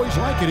wasn't always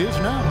like it is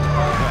now.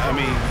 I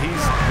mean,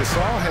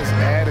 Gasol has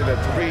added a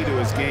 3 to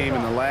his game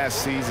in the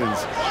last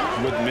seasons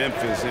with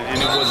Memphis, and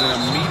it was an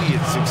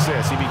immediate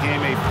success. He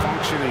became a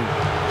functioning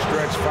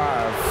stretch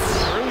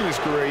 5. Early in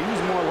his career, he was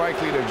more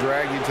likely to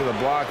drag you to the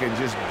block and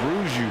just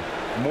bruise you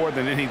more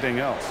than anything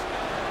else.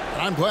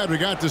 I'm glad we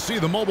got to see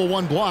the Mobile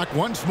One block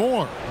once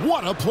more.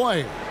 What a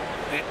play.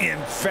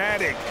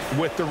 Emphatic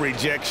with the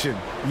rejection.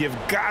 You've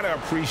got to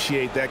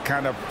appreciate that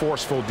kind of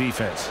forceful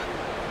defense.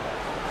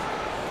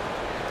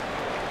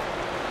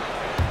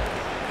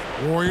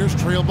 Warriors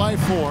trail by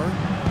 4.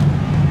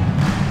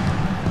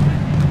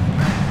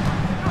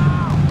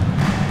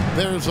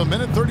 There's a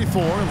minute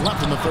 34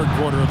 left in the third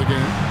quarter of the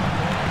game.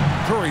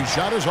 Curry's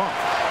shot is off.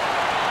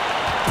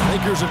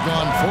 Lakers have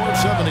gone 4 of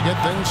 7 to get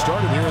things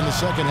started here in the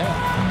second half.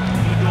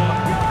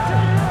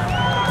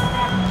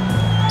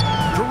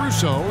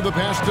 Caruso, the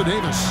pass to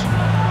Davis.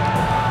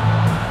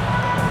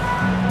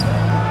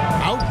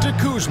 Out to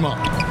Kuzma.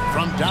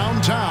 From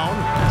downtown,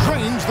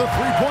 drains the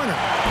three-pointer.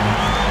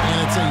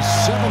 And it's a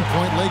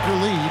 7-point Laker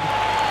lead.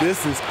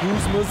 This is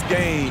Kuzma's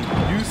game.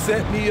 You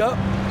set me up,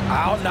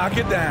 I'll knock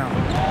it down.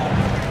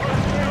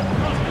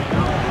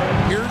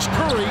 Here's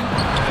Curry,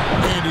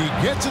 and he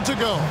gets it to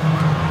go.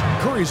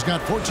 Curry's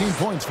got 14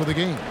 points for the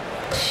game.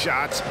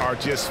 Shots are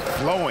just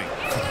flowing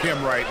for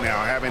him right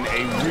now, having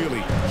a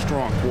really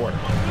strong quarter.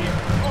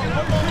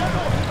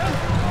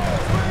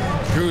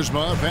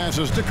 Kuzma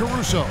passes to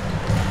Caruso.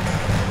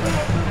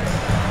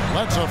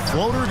 Lets a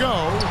floater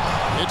go.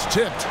 It's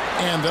tipped,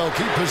 and they'll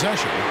keep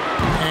possession.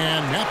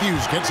 And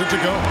Matthews gets it to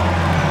go.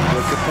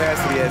 The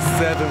capacity at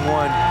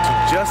 7-1 to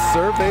just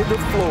survey the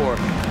floor.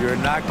 You're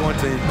not going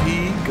to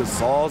impede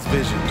Gasol's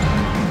vision.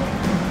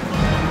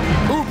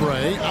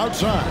 Oubre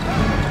outside.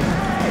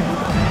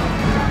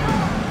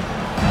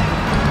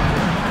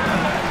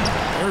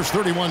 There's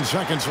 31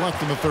 seconds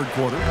left in the third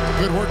quarter.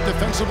 Good work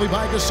defensively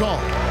by Gasol.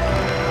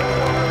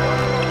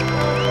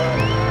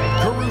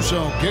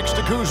 Caruso kicks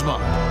to Kuzma.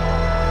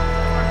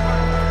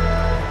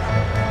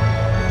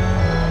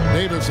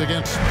 Davis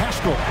against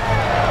Pascal.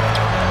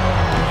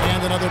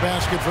 And another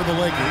basket for the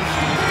Lakers.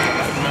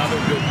 Another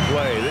good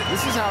play.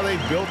 This is how they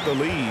built the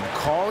lead,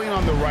 calling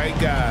on the right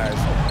guys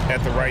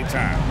at the right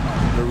time.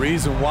 The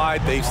reason why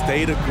they've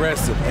stayed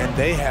aggressive, and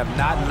they have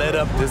not let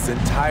up this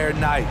entire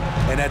night.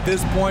 And at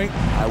this point,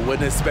 I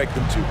wouldn't expect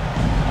them to.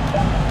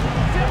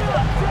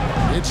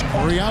 It's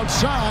Curry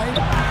outside.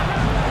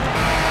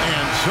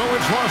 And so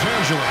it's Los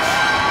Angeles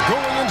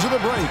going into the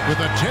break with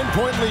a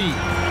 10-point lead.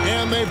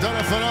 And they've done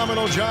a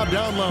phenomenal job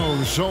down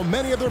low. So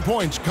many of their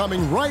points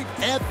coming right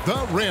at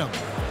the rim.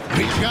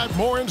 We've got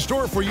more in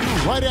store for you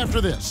right after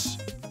this.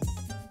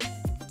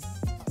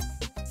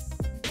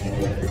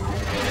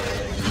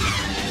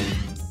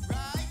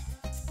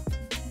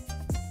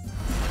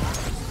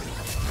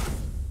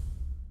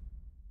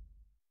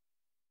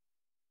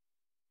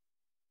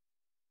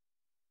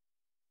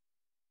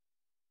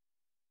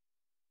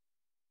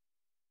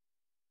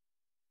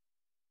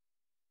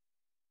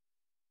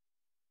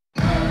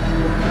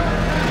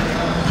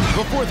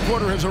 The fourth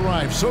quarter has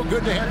arrived. So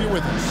good to have you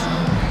with us.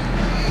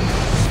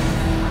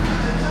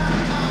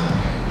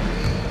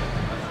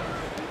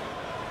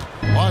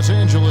 Los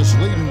Angeles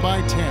leading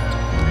by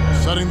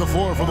 10. Setting the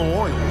floor for the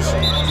Warriors.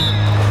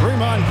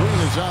 Draymond Green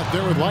is out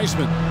there with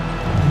Weissman.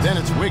 Then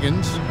it's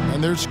Wiggins.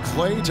 And there's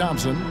Klay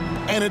Thompson.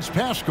 And it's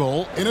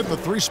Pascal in at the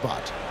 3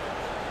 spot.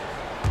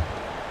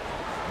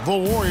 The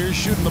Warriors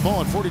shooting the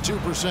ball at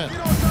 42%.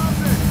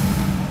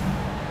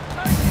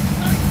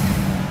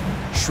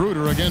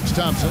 Schroeder against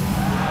Thompson.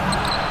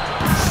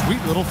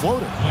 Sweet little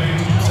floater.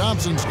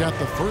 Thompson's got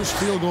the first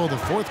field goal of the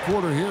fourth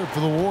quarter here for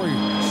the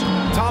Warriors.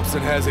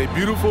 Thompson has a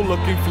beautiful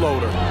looking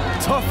floater.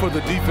 Tough for the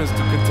defense to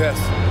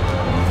contest.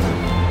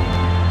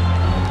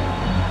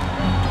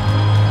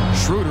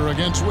 Schroeder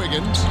against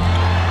Wiggins.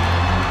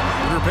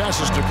 Schroeder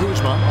passes to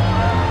Kuzma.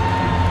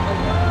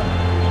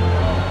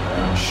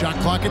 Shot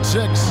clock at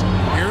 6.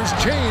 Here's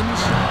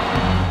James.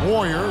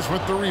 Warriors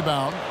with the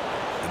rebound.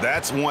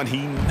 That's one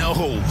he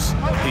knows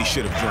he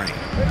should have drained.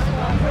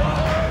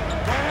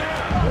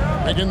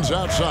 Wiggins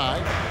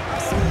outside.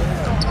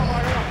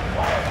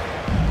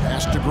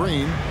 Pass to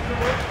Green.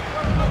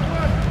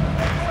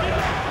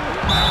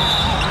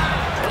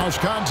 House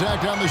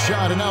contact on the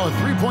shot, and now a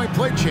 3-point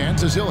play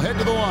chance as he'll head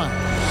to the line.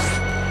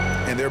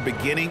 And they're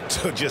beginning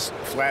to just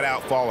flat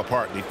out fall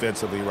apart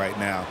defensively right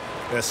now,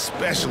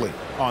 especially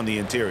on the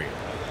interior.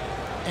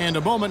 And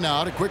a moment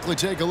now to quickly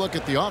take a look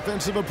at the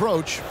offensive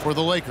approach for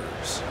the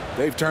Lakers.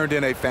 They've turned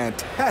in a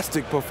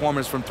fantastic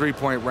performance from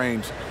 3-point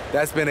range.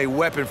 That's been a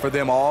weapon for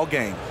them all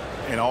game.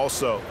 And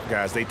also,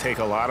 guys, they take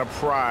a lot of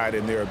pride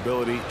in their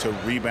ability to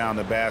rebound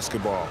the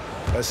basketball,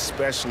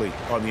 especially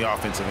on the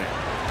offensive end.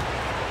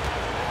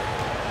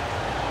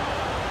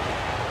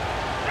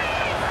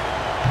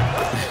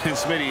 And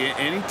Smitty,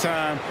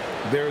 anytime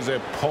there's a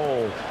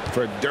poll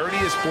for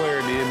dirtiest player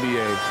in the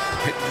NBA,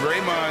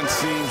 Draymond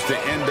seems to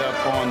end up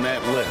on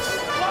that list.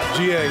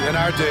 GA, in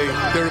our day,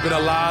 there have been a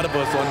lot of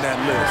us on that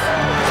list.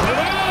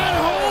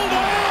 Hold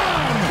on!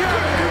 You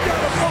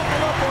gotta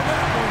buckle up on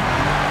that one.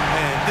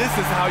 And this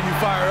is how you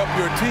fire up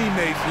your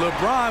teammates.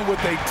 LeBron with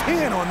a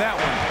 10 on that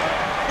one.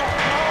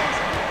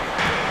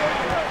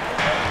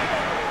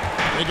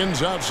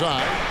 Wiggins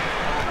outside.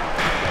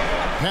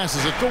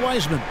 Passes it to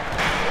Weissman.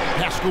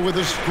 Pascal with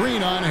a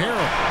screen on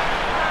Harrell.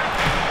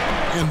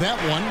 And that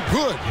one,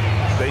 good.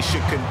 They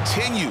should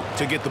continue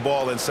to get the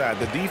ball inside.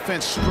 The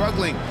defense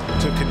struggling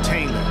to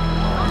contain them.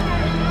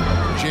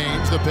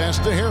 James, the pass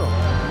to Harrell.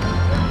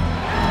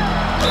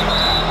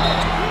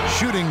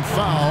 Shooting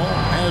foul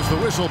as the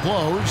whistle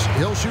blows.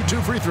 He'll shoot 2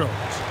 free throws.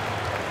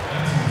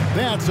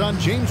 That's on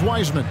James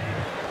Wiseman.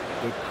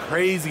 The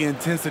crazy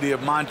intensity of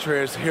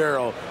Montrezl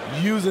Harrell,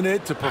 using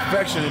it to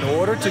perfection in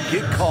order to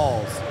get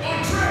calls.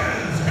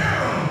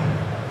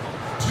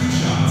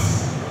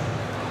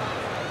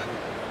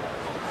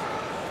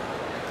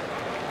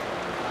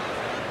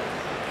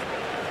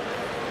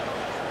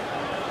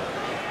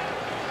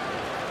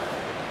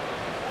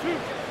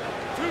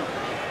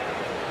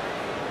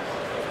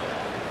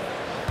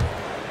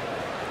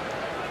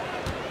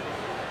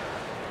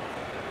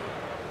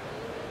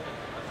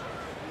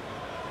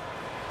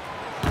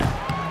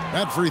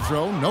 That free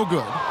throw, no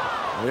good.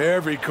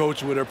 Every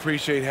coach would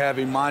appreciate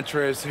having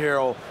Montrezl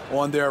Harrell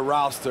on their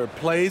roster.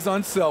 Plays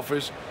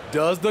unselfish,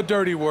 does the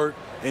dirty work,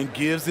 and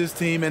gives his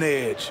team an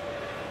edge.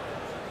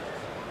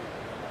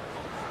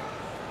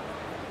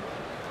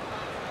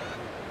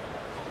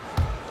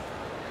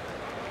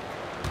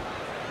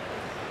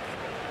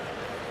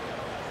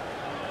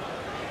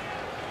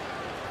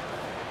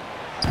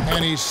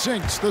 And he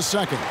sinks the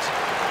second.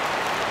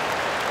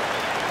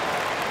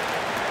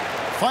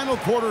 Final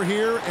quarter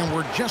here, and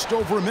we're just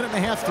over a minute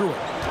and a half through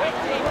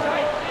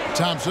it.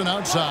 Thompson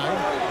outside.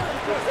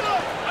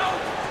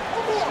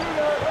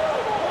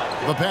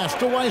 The pass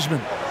to Wiseman.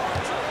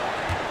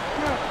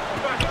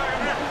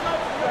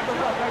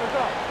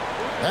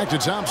 Back to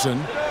Thompson.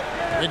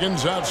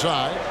 Higgins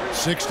outside.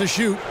 6 to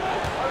shoot.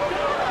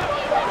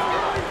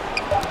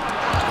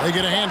 They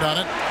get a hand on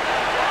it.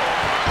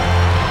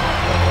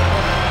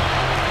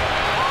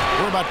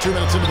 We're about 2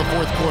 minutes into the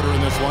fourth quarter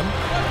in this one.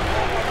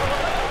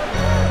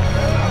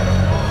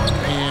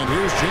 And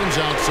here's James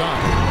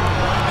outside.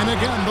 And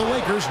again, the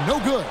Lakers no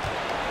good.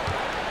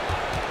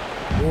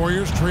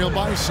 Warriors trail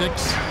by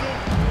 6.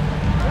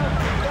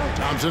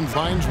 Thompson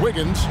finds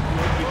Wiggins.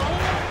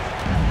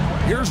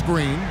 Here's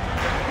Green.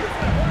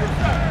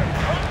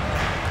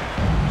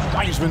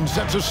 Wiseman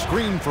sets a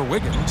screen for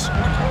Wiggins.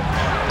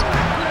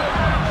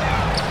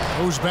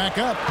 Goes back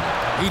up.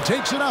 He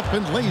takes it up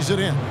and lays it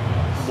in.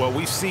 Well,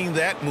 we've seen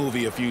that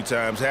movie a few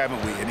times,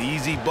 haven't we? An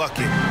easy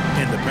bucket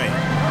in the paint.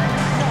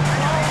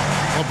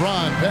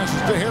 LeBron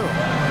passes to Harrell.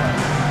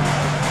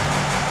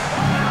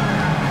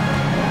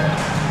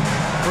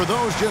 For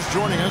those just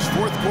joining us,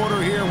 fourth quarter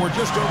here, we're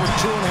just over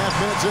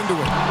 2.5 minutes into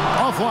it.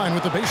 Offline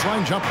with the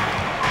baseline jumper.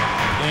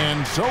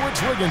 And so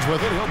it's Wiggins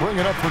with it. He'll bring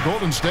it up for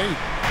Golden State.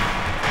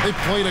 They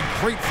played a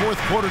great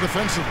fourth quarter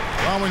defensively,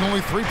 allowing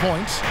only 3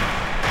 points.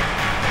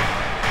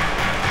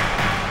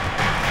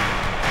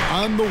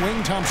 On the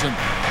wing, Thompson.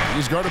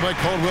 He's guarded by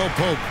Caldwell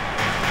Pope.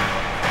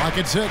 Clock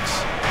at 6.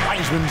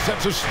 Wiseman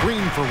sets a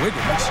screen for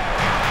Wiggins.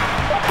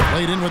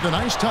 Played in with a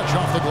nice touch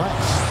off the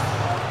glass.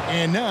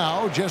 And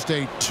now just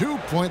a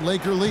 2-point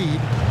Laker lead.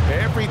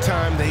 Every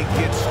time they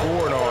get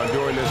scored on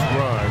during this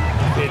run,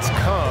 it's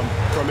come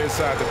from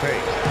inside the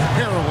paint.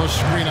 Harrell will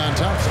screen on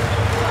Thompson.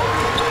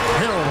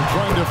 Harrell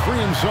trying to free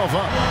himself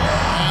up.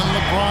 And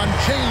LeBron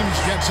James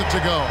gets it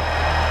to go.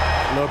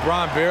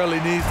 LeBron barely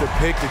needs to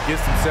pick to get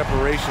some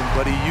separation,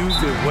 but he used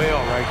it well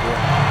right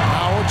there.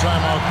 Now a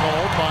timeout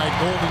called by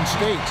Golden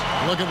State.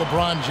 Look at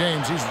LeBron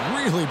James. He's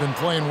really been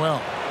playing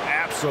well.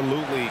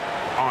 Absolutely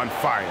on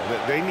fire.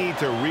 They need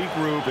to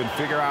regroup and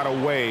figure out a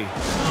way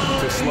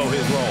to slow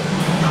his roll.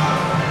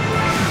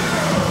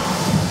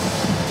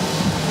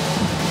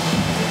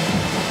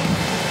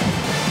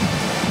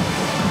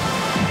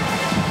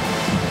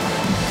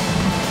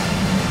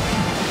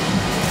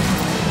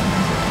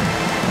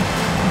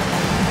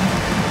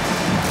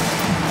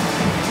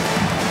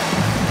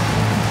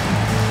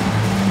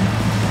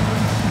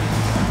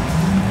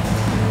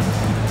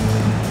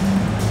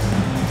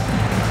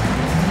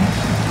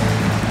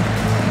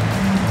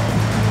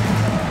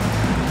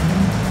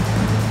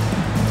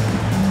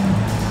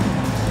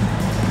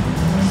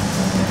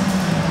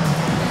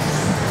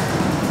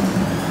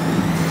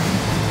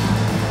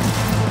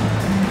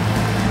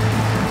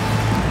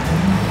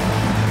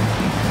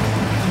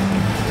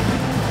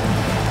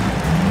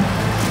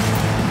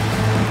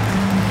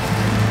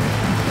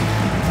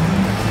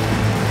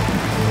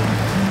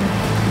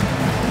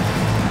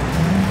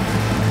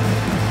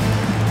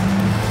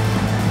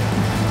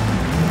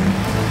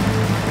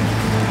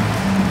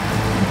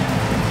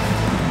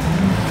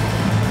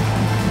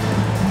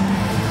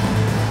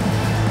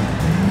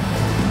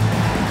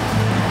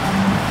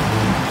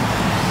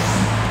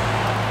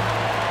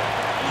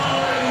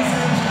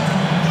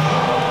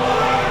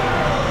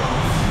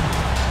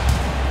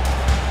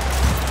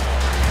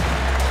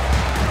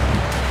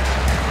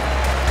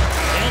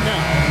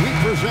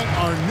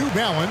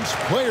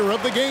 Player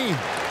of the game,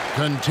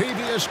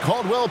 Kentavious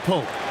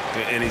Caldwell-Pope.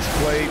 And he's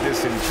played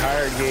this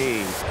entire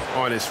game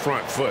on his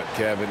front foot,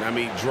 Kevin. I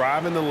mean,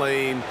 driving the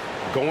lane,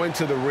 going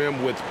to the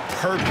rim with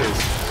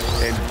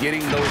purpose, and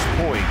getting those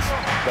points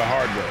the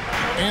hard way.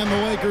 And the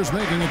Lakers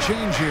making a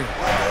change here.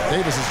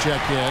 Davis has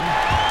checked in,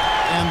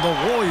 and the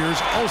Warriors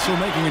also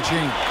making a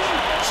change.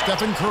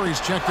 Stephen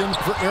Curry's checked in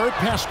for Eric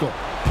Paschall.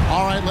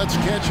 All right, let's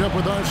catch up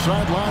with our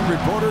sideline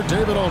reporter,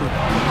 David Aldridge.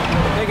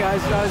 Hey,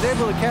 guys. I was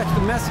able to catch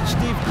the message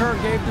Steve Kerr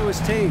gave to his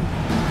team.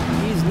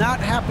 He's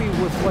not happy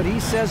with what he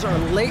says are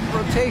late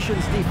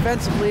rotations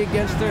defensively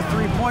against their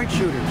three-point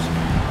shooters.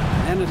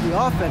 And at the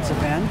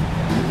offensive end,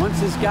 he wants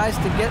his guys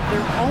to get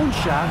their own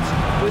shots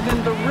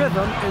within the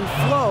rhythm and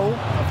flow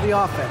of the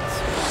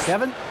offense.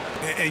 Kevin?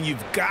 And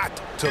you've got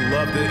to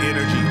love the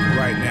energy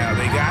right now.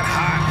 They got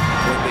hot,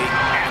 but they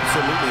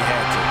absolutely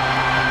had to.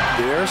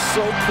 They're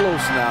so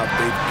close now,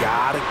 they've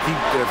got to keep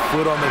their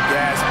foot on the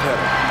gas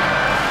pedal.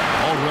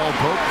 Caldwell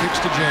poke, kicks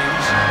to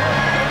James.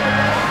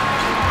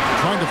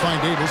 Trying to find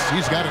Davis.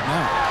 He's got it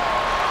now.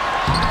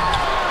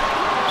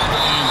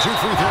 And 2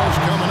 free throws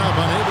coming up.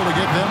 Unable to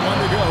get them one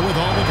to go with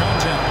all the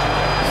contact.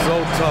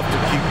 So tough to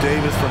keep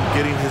Davis from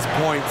getting his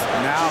points.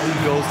 Now he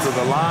goes to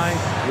the line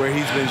where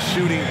he's been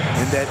shooting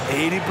in that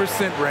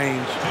 80%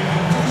 range.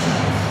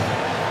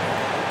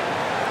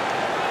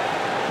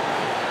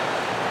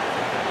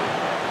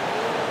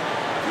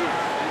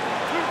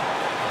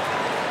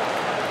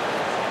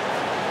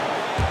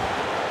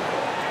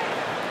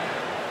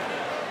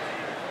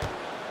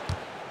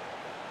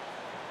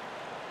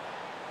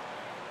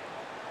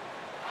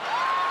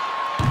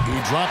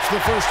 Drops the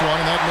first one,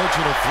 and that makes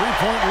it a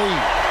 3-point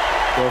lead.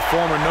 The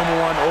former #1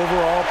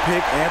 overall pick,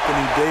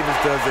 Anthony Davis,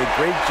 does a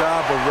great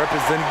job of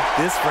representing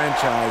this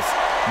franchise.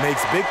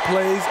 Makes big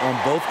plays on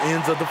both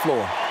ends of the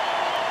floor.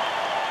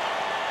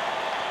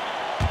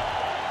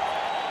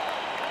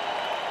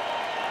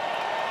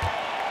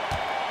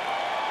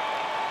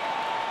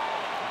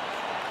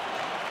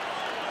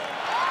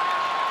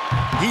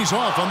 He's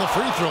off on the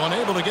free throw,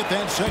 unable to get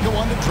that second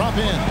one to drop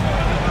in.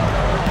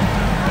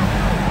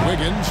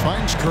 Wiggins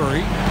finds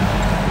Curry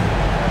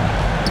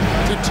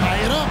to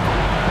tie it up.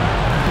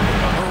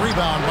 A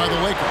rebound by the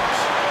Lakers.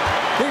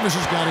 Davis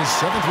has got his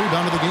 7th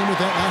rebound of the game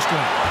with that last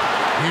one.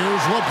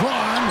 Here's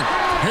LeBron.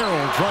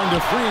 Harold trying to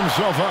free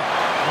himself up.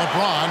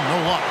 LeBron, no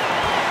luck.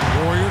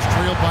 Warriors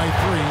trail by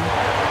 3.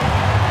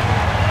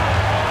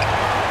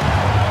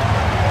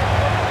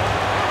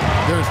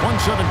 There's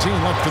 1:17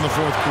 left in the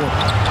 4th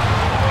quarter.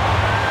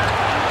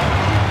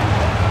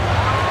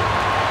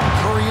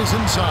 Curry is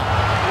inside.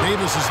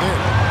 Davis is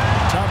there.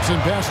 Thompson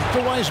passes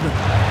to Wiseman.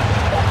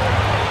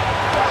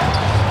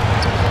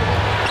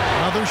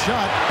 Another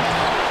shot.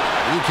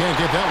 He can't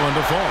get that one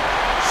to fall.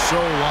 So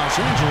Los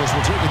Angeles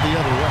will take it the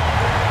other way.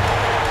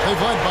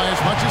 They've led by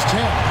as much as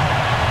 10.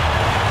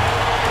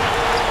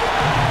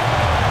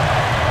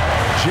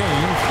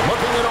 James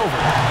looking it over.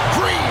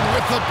 Green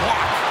with the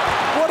block.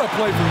 What a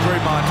play from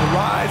Draymond to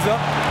rise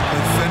up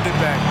and send it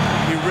back.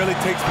 He really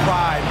takes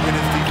pride in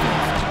his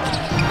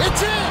defense.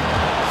 It's in!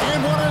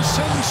 And what a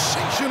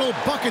sensational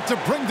bucket to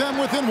bring them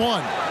within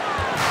 1.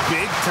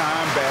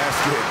 Big-time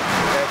basket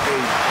at a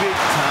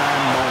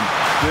big-time moment.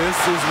 This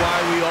is why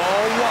we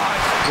all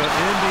watch. The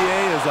NBA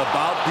is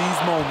about these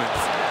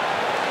moments.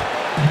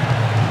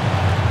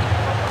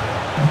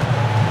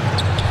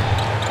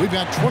 We've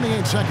got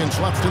 28 seconds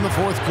left in the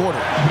 4th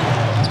quarter.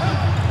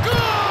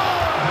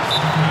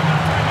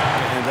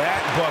 And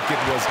that bucket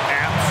was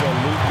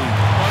absolutely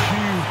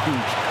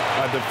huge.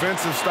 A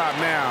defensive stop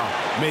now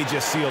may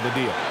just seal the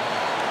deal.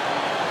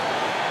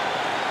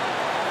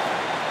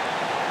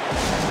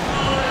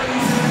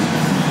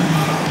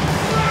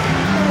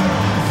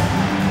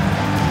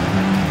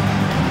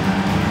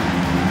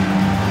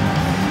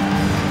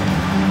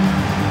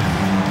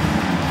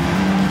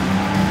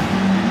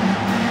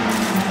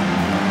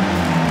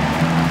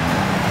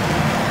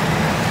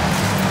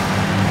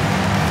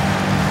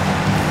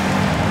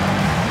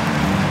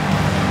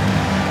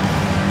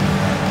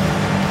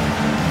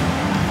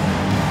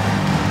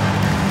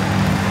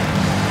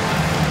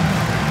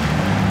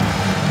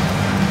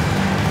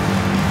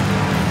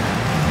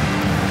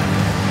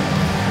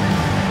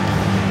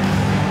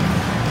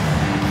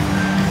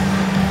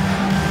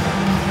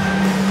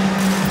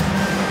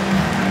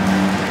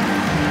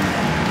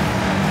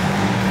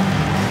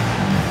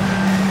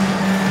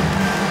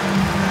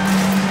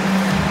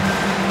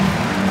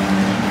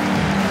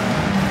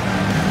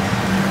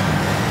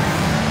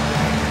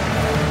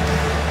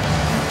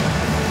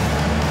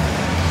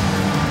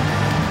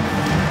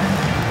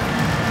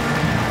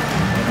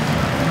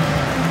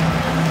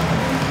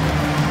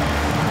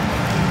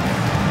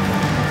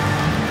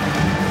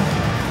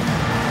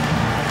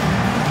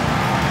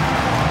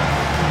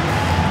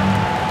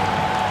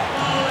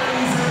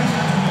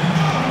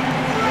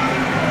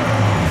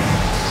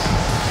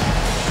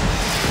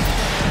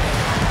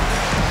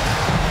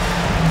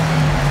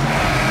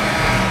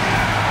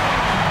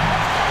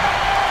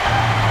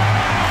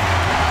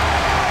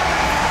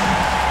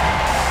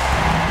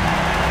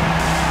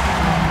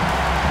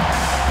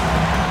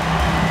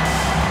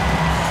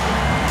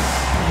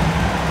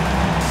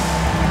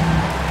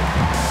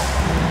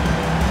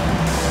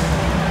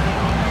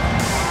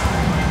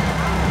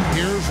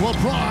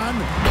 LeBron,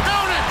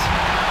 count it!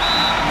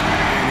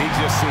 And he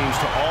just seems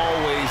to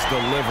always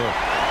deliver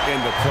in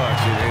the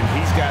clutch, and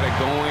he's got it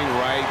going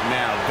right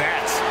now.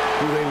 That's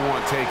who they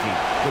want taking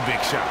the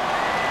big shot.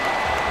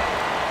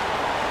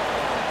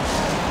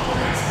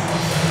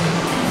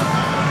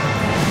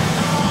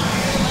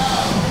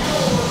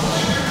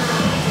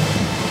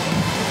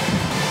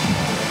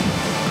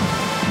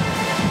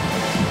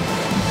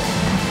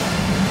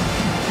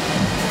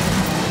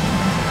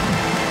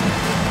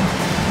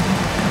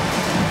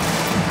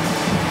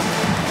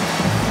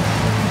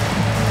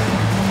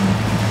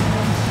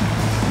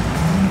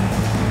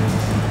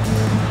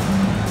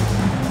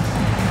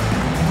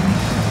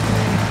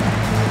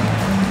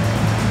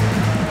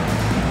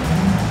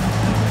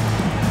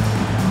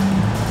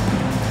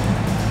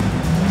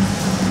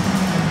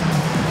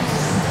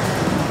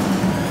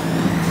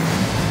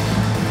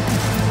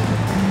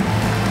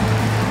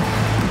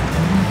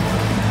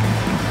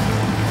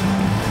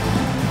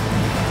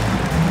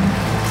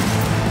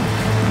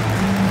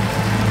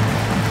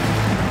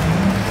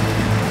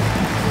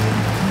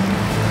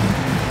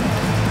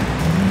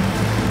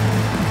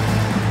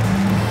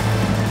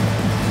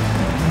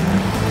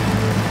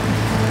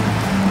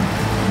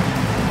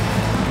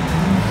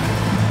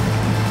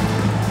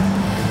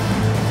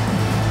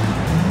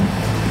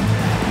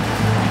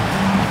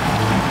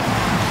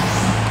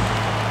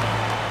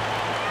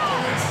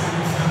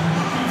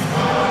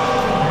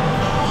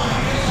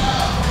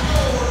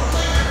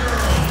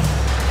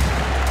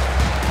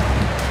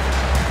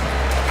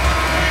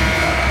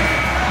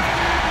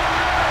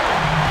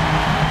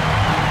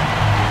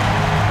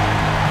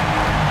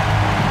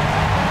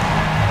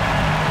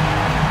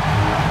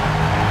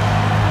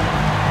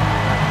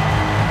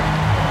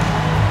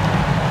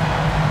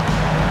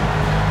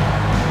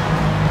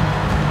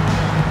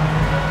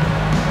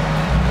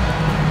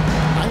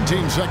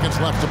 17 seconds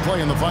left to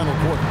play in the final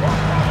quarter.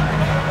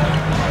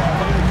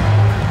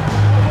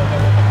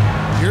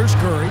 Here's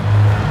Curry.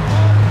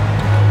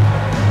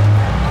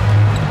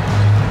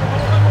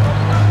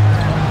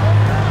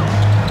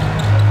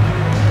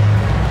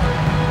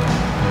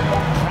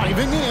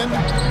 Driving in.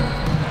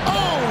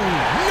 Oh,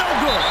 no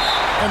good.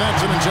 And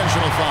that's an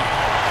intentional foul.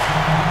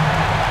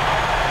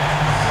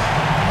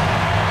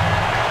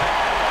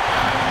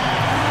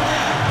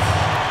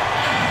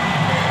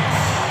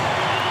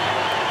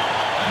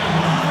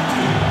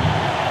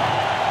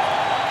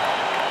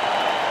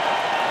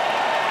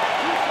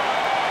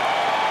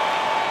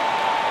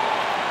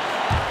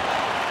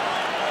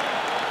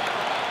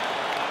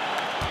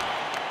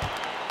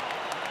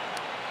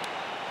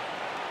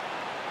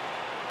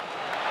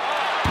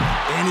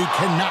 And he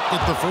cannot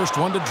get the first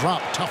one to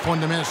drop. Tough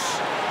one to miss.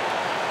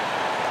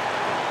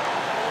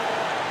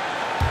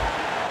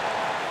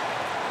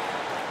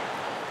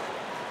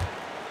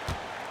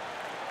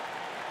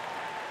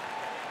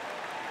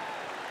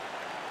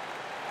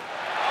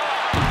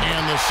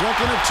 And the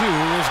second of two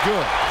is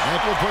good. That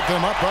will put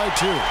them up by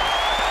 2.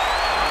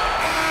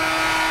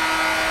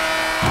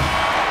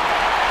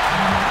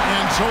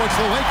 And so it's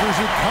the Lakers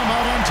who come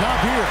out on top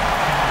here.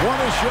 What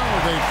a show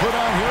they put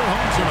on here at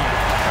home tonight.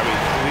 I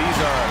mean, these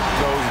are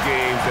those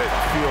games that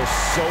feel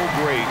so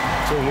great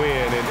to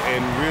win,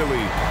 and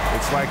really,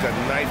 it's like a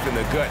knife in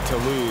the gut to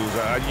lose.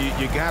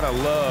 You gotta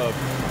love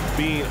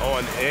being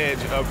on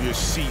edge of your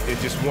seat and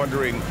just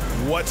wondering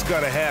what's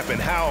gonna happen.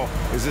 How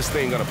is this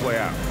thing gonna play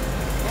out?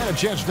 And a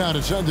chance now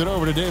to send it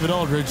over to David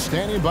Aldridge,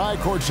 standing by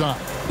courtside.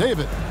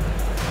 David.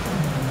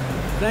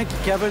 Thank you,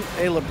 Kevin.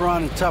 Hey,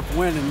 LeBron, a tough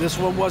win, and this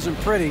one wasn't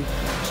pretty.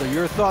 So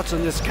your thoughts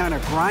on this kind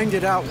of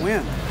grinded-out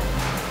win?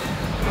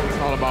 It's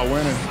all about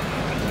winning.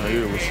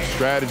 It was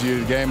strategy.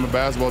 The game of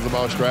basketball is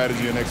about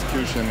strategy and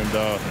execution,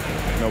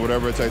 and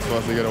whatever it takes for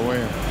us to get a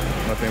win.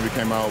 I think we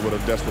came out with a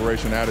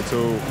desperation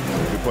attitude.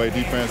 We played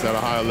defense at a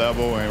higher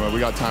level, and we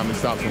got timely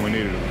stops when we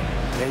needed it.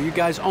 Yeah, you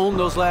guys owned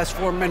those last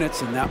 4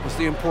 minutes, and that was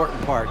the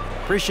important part.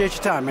 Appreciate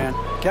your time, man.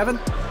 Kevin?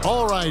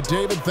 All right,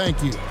 David,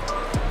 thank you.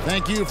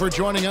 Thank you for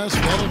joining us.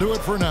 That'll do it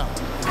for now.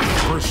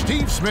 For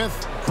Steve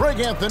Smith, Craig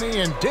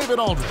Anthony, and David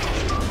Aldridge,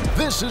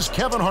 this is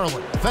Kevin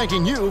Harlan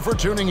thanking you for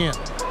tuning in.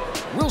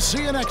 We'll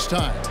see you next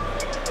time